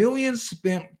numbers, millions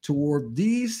spent toward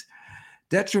these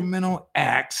detrimental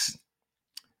acts,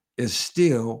 is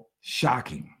still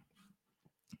shocking.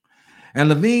 And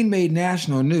Levine made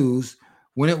national news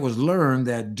when it was learned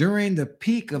that during the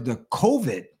peak of the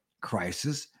COVID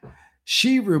crisis,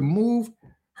 she removed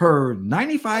her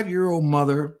 95-year-old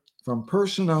mother from a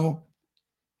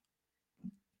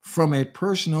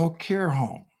personal care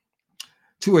home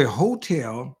to a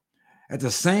hotel. At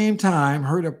the same time,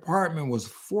 her department was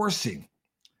forcing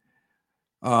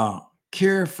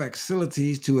care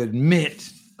facilities to admit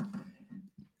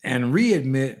and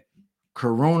readmit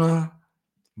coronavirus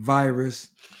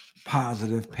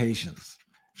positive patients.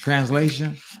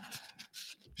 Translation: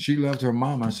 she loved her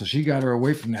mama, so she got her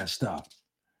away from that stuff.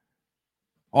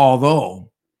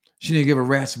 Although she didn't give a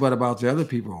rat's butt about the other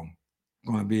people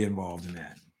going to be involved in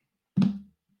that.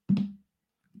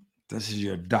 This is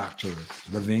your Dr.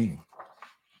 Levine.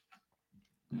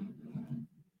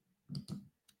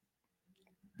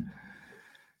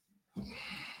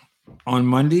 On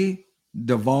Monday,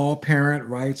 Duval parent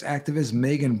rights activist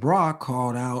Megan Brock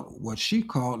called out what she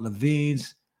called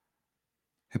Levine's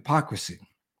hypocrisy.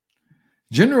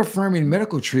 Gender-affirming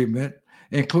medical treatment,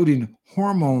 including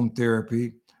hormone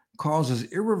therapy, causes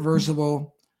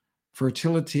irreversible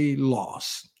fertility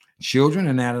loss. Children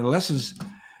and adolescents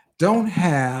don't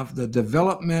have the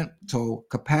developmental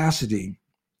capacity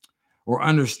or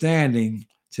understanding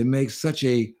to make such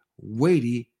a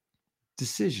weighty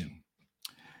decision.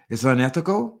 It's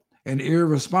unethical and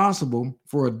irresponsible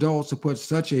for adults to put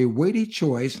such a weighty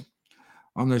choice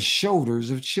on the shoulders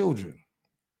of children,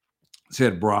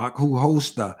 said Brock, who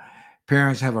hosts the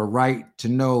Parents Have a Right to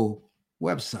Know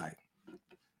website.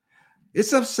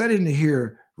 It's upsetting to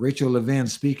hear Rachel Levine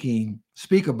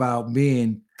speak about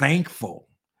being thankful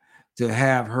to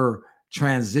have her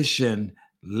transition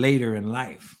later in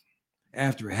life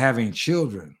after having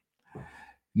children,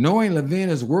 knowing Levine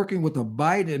is working with the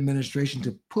Biden administration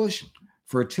to push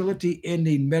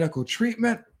fertility-ending medical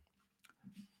treatment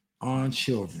on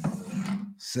children,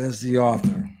 says the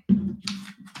author.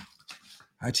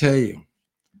 I tell you,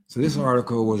 so this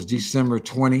article was December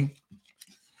 20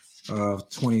 of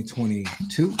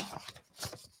 2022.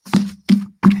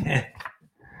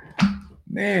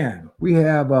 Man, we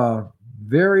have a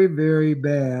very, very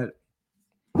bad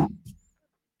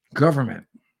government.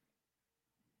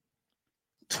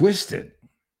 Twisted,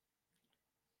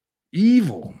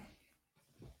 evil.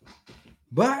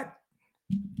 But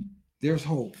there's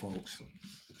hope, folks.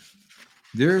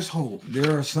 There's hope.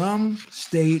 There are some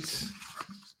states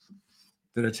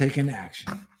that are taking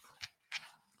action.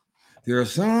 There are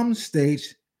some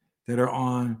states that are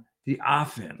on the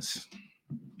offense.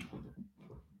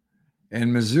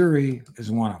 And Missouri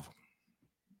is one of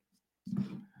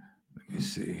them. Let me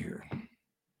see here.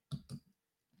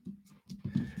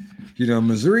 You know,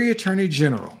 Missouri Attorney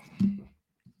General,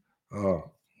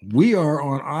 we are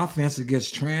on offense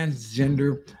against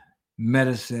transgender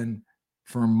medicine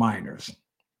for minors.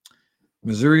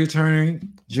 Missouri Attorney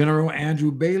General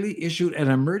Andrew Bailey issued an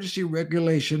emergency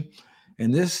regulation,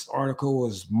 and this article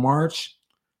was March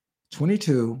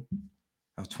 22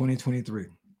 of 2023.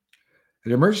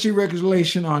 An emergency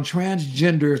regulation on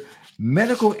transgender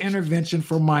medical intervention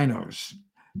for minors,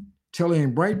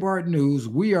 telling Breitbart News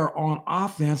we are on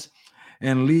offense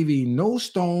and leaving no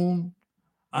stone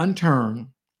unturned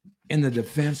in the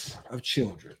defense of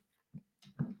children.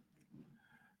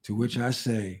 To which I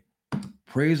say,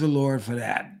 praise the Lord for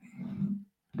that.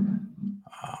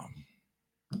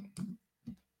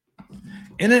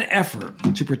 In an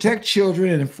effort to protect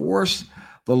children and enforce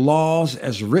the laws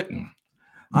as written,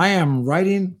 I am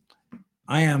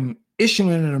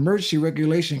issuing an emergency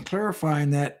regulation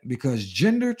clarifying that because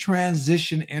gender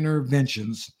transition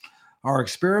interventions are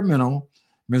experimental,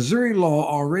 Missouri law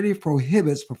already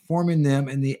prohibits performing them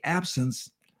in the absence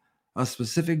of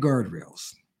specific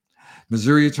guardrails.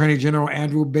 Missouri Attorney General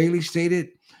Andrew Bailey stated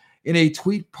in a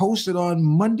tweet posted on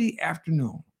Monday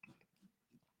afternoon.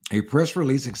 A press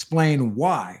release explained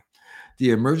why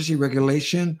the emergency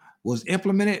regulation was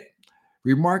implemented,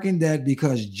 remarking that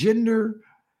because gender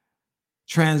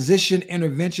Transition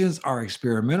interventions are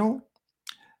experimental.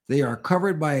 They are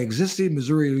covered by existing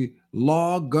Missouri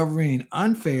law governing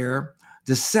unfair,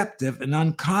 deceptive, and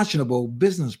unconscionable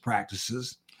business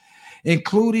practices,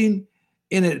 including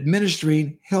in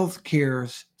administering health care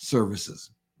services.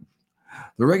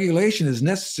 The regulation is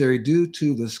necessary due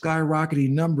to the skyrocketing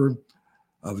number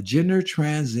of gender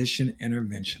transition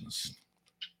interventions.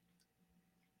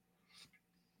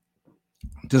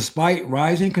 Despite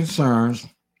rising concerns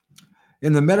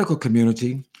in the medical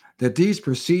community that these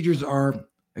procedures are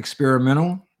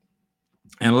experimental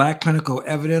and lack clinical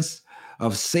evidence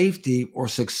of safety or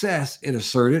success, it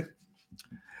asserted,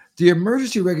 the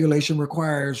emergency regulation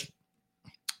requires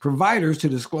providers to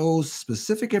disclose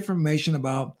specific information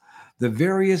about the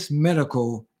various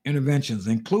medical interventions,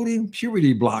 including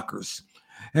puberty blockers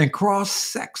and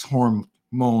cross-sex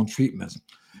hormone treatments.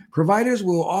 Providers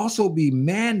will also be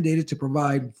mandated to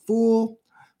provide full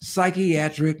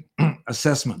psychiatric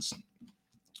assessments.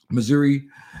 Missouri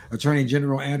Attorney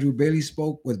General Andrew Bailey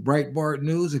spoke with Breitbart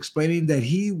News, explaining that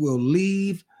he will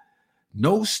leave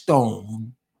no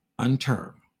stone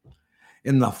unturned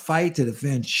in the fight to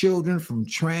defend children from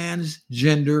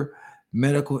transgender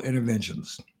medical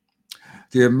interventions.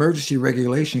 The emergency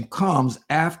regulation comes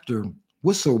after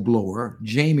whistleblower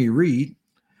Jamie Reed,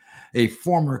 a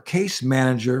former case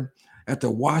manager at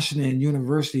the Washington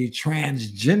University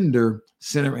Transgender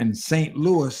Center in St.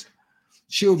 Louis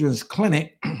Children's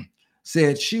Clinic,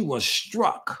 said she was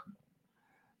struck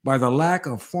by the lack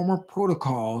of formal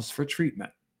protocols for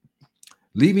treatment,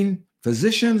 leaving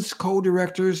physicians,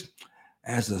 co-directors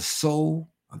as the sole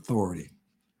authority.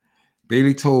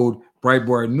 Bailey told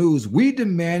Breitbart News, "We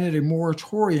demanded a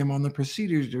moratorium on the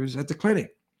procedures at the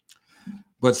clinic,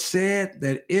 but said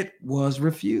that it was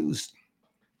refused."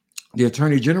 The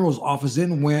Attorney General's office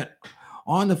then went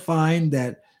on to find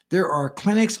that there are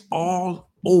clinics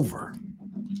all over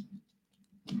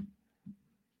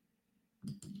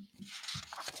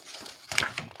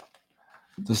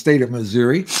the state of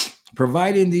Missouri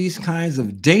providing these kinds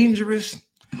of dangerous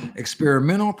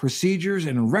experimental procedures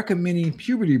and recommending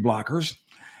puberty blockers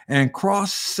and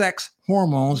cross-sex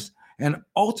hormones and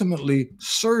ultimately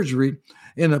surgery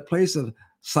in the place of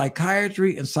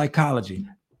psychiatry and psychology.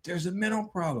 There's a mental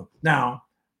problem. Now,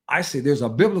 I say there's a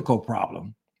biblical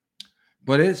problem,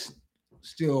 but it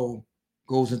still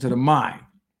goes into the mind.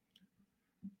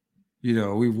 You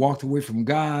know, we walked away from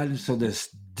God, so this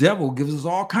devil gives us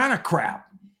all kind of crap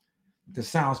that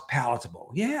sounds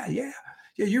palatable. Yeah,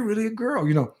 you're really a girl.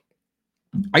 You know,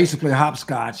 I used to play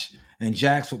hopscotch and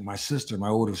jacks with my sister, my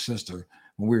older sister,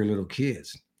 when we were little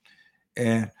kids.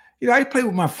 And, you know, I play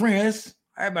with my friends.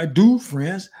 I have my dude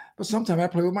friends, but sometimes I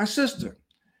play with my sister.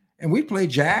 And we play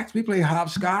jacks, we play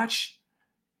hopscotch,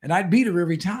 and I'd beat her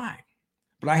every time.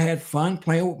 But I had fun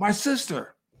playing with my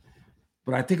sister.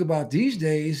 But I think about these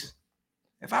days,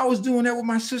 if I was doing that with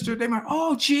my sister, they might,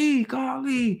 oh, gee,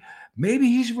 golly, maybe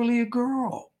he's really a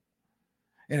girl.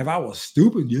 And if I was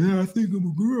stupid, yeah, I think I'm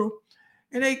a girl.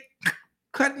 And they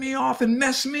cut me off and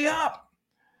messed me up.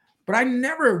 But I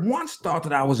never once thought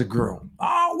that I was a girl.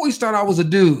 I always thought I was a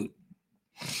dude.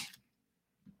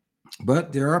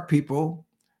 But there are people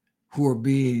who are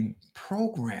being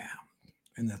programmed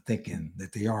into thinking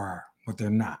that they are what they're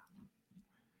not.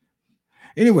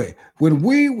 Anyway, when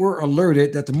we were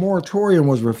alerted that the moratorium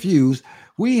was refused,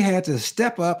 we had to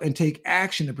step up and take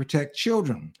action to protect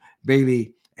children,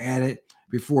 Bailey added,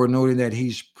 before noting that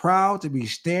he's proud to be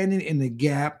standing in the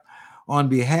gap on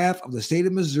behalf of the state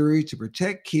of Missouri to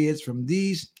protect kids from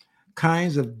these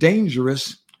kinds of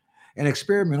dangerous and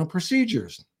experimental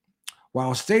procedures.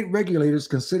 While state regulators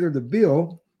consider the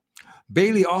bill,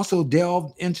 Bailey also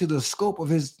delved into the scope of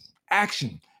his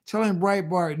action, telling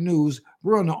Breitbart News,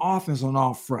 we're on the offense on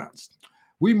all fronts.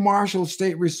 We marshal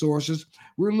state resources.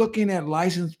 We're looking at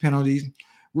license penalties.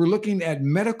 We're looking at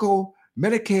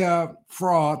Medicare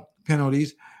fraud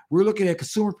penalties. We're looking at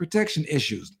consumer protection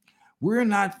issues. We're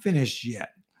not finished yet.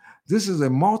 This is a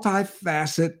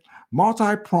multifaceted,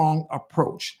 multi-pronged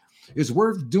approach. It's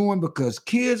worth doing because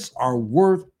kids are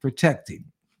worth protecting,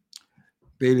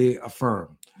 Bailey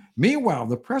affirmed. Meanwhile,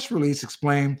 the press release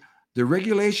explained the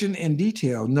regulation in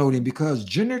detail, noting because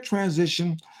gender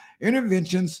transition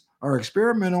interventions are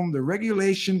experimental, the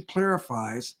regulation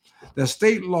clarifies that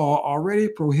state law already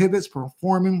prohibits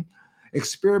performing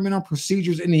experimental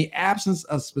procedures in the absence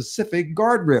of specific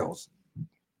guardrails.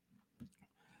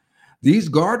 These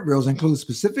guardrails include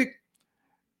specific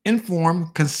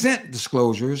informed consent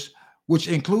disclosures, which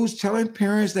includes telling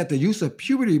parents that the use of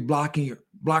puberty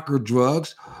blocker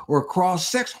drugs or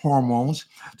cross-sex hormones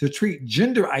to treat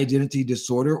gender identity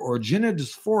disorder or gender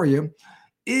dysphoria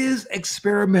is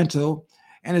experimental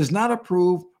and is not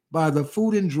approved by the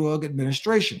Food and Drug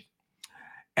Administration.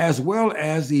 As well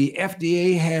as the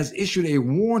FDA has issued a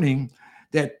warning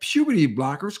that puberty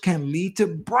blockers can lead to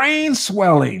brain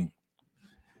swelling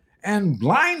and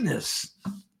blindness,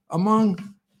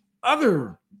 among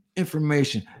other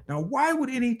information. Now, why would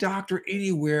any doctor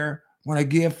anywhere want to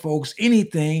give folks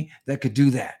anything that could do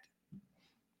that?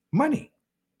 Money.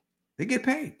 They get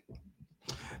paid.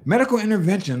 Medical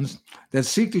interventions that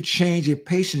seek to change a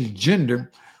patient's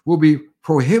gender will be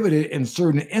prohibited in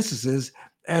certain instances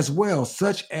as well,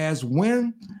 such as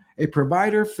when a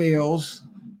provider fails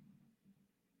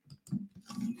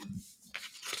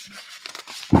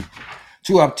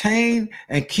to obtain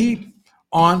and keep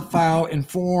on file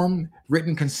informed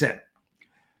written consent,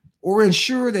 or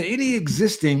ensure that any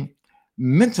existing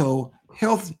mental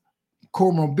health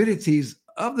comorbidities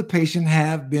of the patient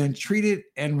have been treated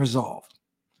and resolved.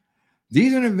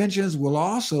 These interventions will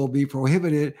also be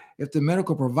prohibited if the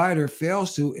medical provider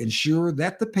fails to ensure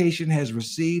that the patient has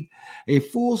received a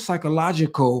full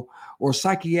psychological or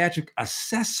psychiatric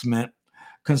assessment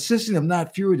consisting of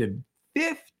not fewer than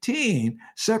 15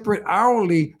 separate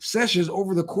hourly sessions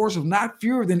over the course of not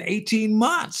fewer than 18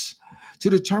 months to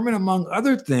determine, among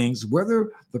other things,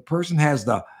 whether the person has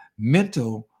the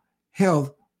mental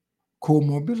health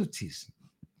comorbidities.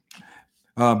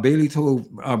 Bailey told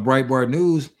Breitbart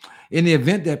News, in the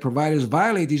event that providers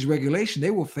violate these regulations,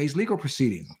 they will face legal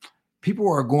proceedings. People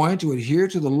are going to adhere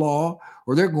to the law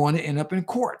or they're going to end up in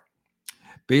court.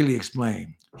 Bailey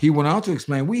explained. He went on to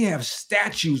explain, we have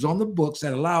statutes on the books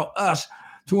that allow us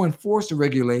to enforce the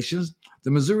regulations.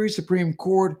 The Missouri Supreme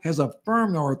Court has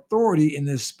affirmed our authority in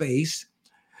this space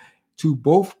to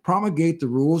both promulgate the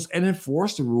rules and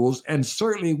enforce the rules. And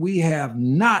certainly we have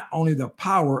not only the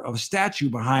power of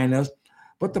statute behind us,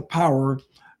 but the power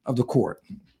of the court.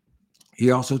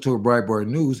 He also told Breitbart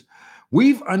News,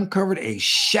 we've uncovered a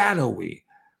shadowy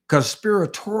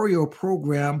conspiratorial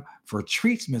program for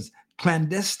treatments,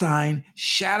 clandestine,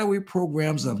 shadowy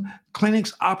programs of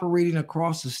clinics operating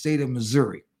across the state of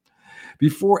Missouri.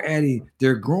 Before adding,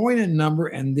 they're growing in number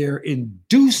and they're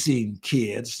inducing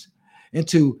kids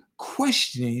into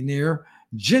questioning their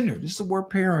gender. This is where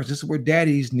parents, this is where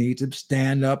daddies need to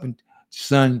stand up and,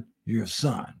 son, you're a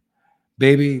son.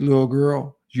 Baby, little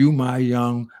girl, you my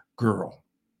young girl.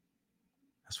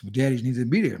 That's what daddies need to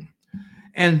be there.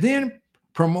 And then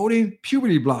promoting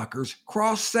puberty blockers,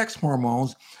 cross-sex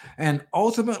hormones, and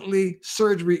ultimately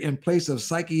surgery in place of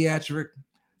psychiatry,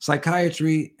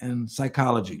 and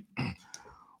psychology.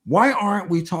 Why aren't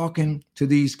we talking to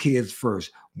these kids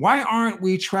first? Why aren't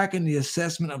we tracking the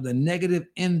assessment of the negative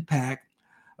impact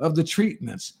of the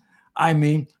treatments? I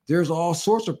mean, there's all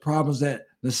sorts of problems that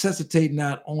necessitate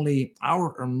not only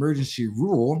our emergency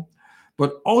rule,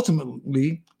 but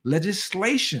ultimately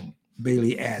legislation,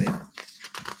 Bailey added.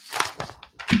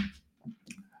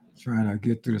 Trying to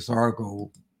get through this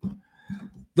article.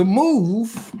 The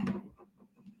move,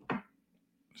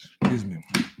 excuse me.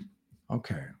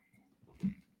 Okay.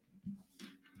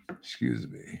 Excuse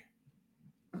me.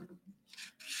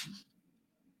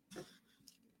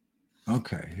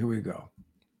 Okay, here we go.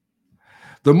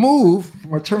 The move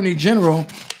from Attorney General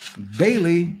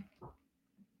Bailey,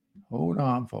 hold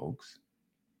on, folks.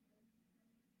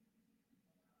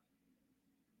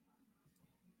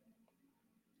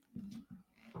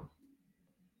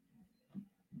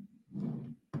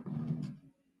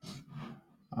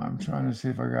 I'm trying to see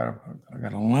if I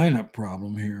got a lineup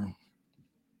problem here.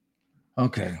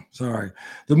 Okay, sorry.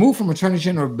 The move from Attorney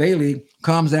General Bailey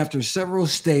comes after several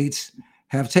states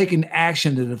have taken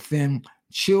action to defend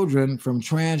children from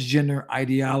transgender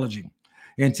ideology.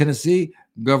 In Tennessee,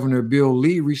 Governor Bill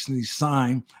Lee recently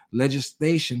signed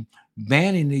legislation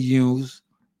banning the use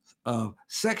of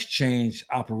sex change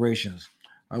operations.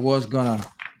 I was going to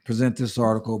present this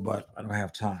article, but I don't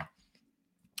have time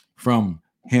from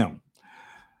him.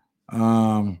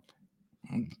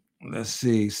 Let's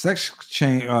see. Sex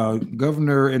change.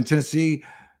 Governor in Tennessee,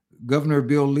 Governor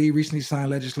Bill Lee recently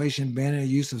signed legislation banning the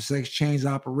use of sex change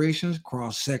operations,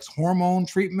 cross-sex hormone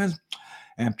treatments,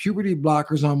 and puberty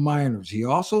blockers on minors. He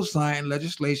also signed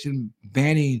legislation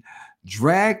banning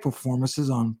drag performances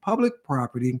on public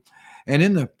property and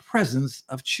in the presence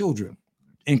of children.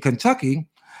 In Kentucky,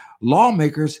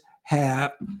 lawmakers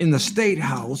have, in the state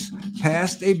house,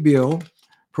 passed a bill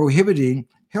prohibiting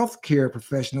healthcare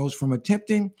professionals from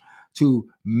attempting to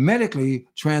medically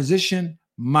transition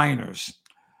minors,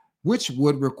 which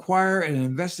would require an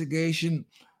investigation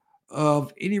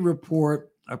of any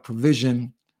report of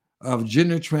provision of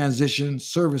gender transition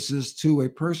services to a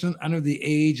person under the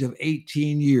age of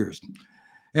 18 years.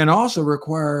 and also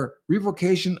require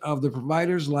revocation of the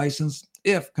provider's license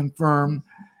if confirmed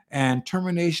and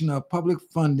termination of public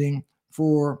funding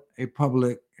for a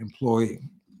public employee.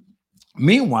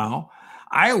 Meanwhile,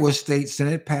 Iowa State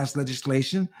Senate passed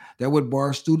legislation that would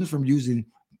bar students from using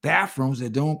bathrooms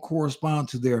that don't correspond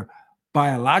to their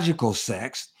biological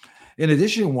sex. In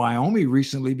addition, Wyoming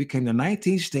recently became the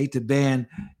 19th state to ban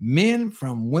men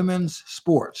from women's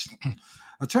sports.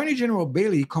 Attorney General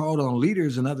Bailey called on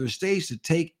leaders in other states to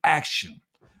take action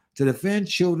to defend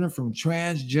children from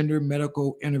transgender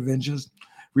medical interventions,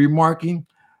 remarking,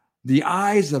 "The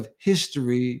eyes of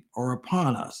history are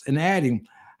upon us," and adding,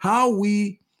 "How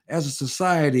we as a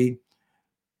society,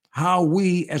 how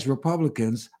we as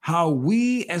Republicans, how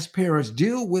we as parents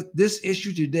deal with this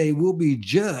issue today will be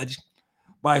judged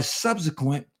by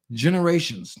subsequent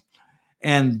generations.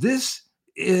 And this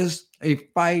is a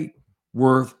fight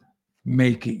worth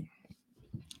making."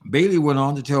 Bailey went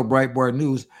on to tell Breitbart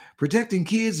News, "Protecting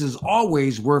kids is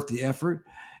always worth the effort,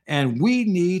 and we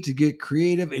need to get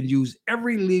creative and use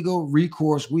every legal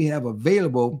recourse we have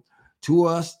available to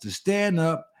us to stand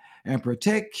up and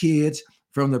protect kids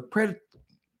from the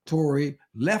predatory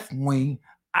left-wing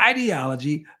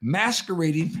ideology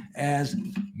masquerading as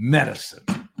medicine."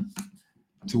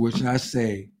 To which I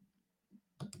say,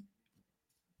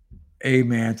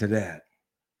 amen to that.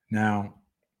 Now,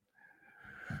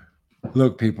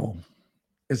 look, people,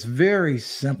 it's very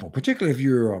simple, particularly if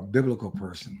you're a biblical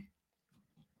person.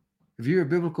 If you're a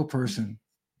biblical person,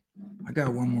 I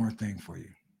got one more thing for you.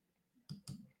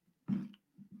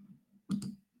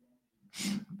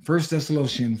 1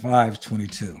 Thessalonians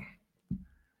 5:22.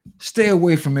 Stay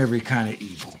away from every kind of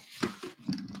evil.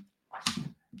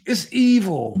 It's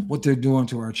evil what they're doing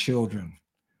to our children.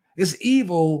 It's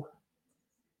evil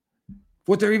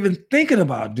what they're even thinking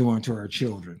about doing to our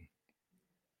children.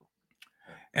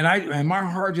 And my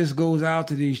heart just goes out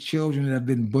to these children that have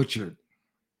been butchered.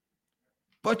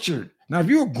 Butchered. Now, if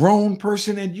you're a grown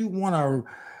person and you want to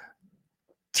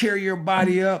tear your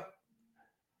body up,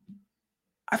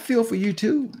 I feel for you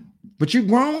too. But you're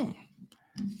grown.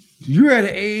 You're at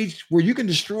an age where you can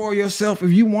destroy yourself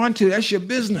if you want to. That's your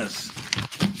business.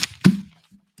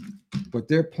 But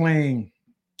they're playing.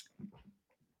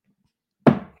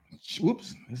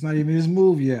 Whoops, it's not even his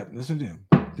move yet. Listen to him.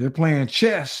 They're playing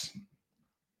chess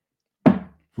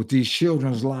with these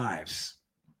children's lives.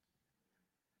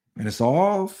 And it's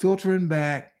all filtering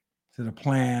back to the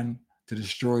plan to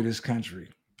destroy this country.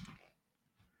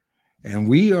 And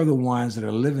we are the ones that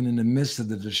are living in the midst of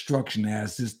the destruction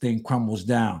as this thing crumbles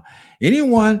down.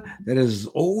 Anyone that is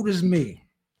as old as me,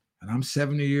 and I'm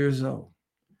 70 years old,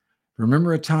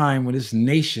 remember a time when this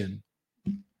nation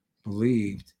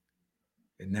believed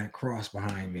in that cross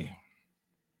behind me.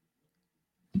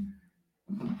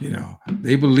 You know,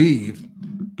 they believed,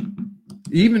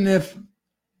 even if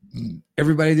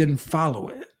everybody didn't follow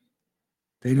it,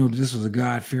 they knew this was a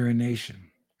God-fearing nation.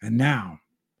 And now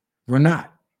we're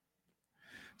not.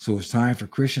 So it's time for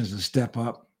Christians to step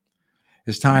up.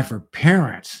 It's time for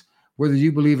parents, whether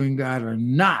you believe in God or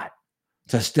not,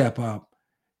 to step up.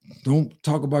 Don't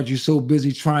talk about you're so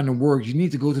busy trying to work. You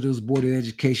need to go to those board of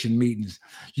education meetings.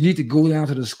 You need to go down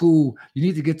to the school. You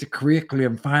need to get the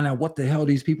curriculum, find out what the hell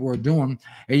these people are doing.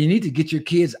 And you need to get your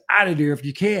kids out of there if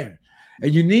you can.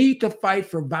 And you need to fight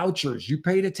for vouchers. You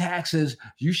pay the taxes.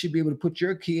 You should be able to put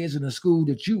your kids in a school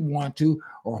that you want to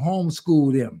or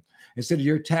homeschool them instead of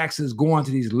your taxes going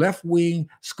to these left-wing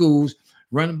schools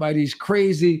run by these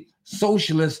crazy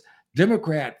socialist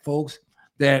Democrat folks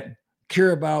that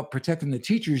care about protecting the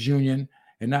teachers union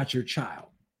and not your child.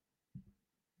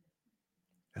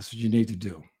 That's what you need to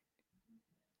do.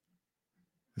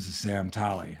 This is Sam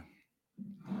Tolley,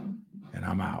 and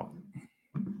I'm out.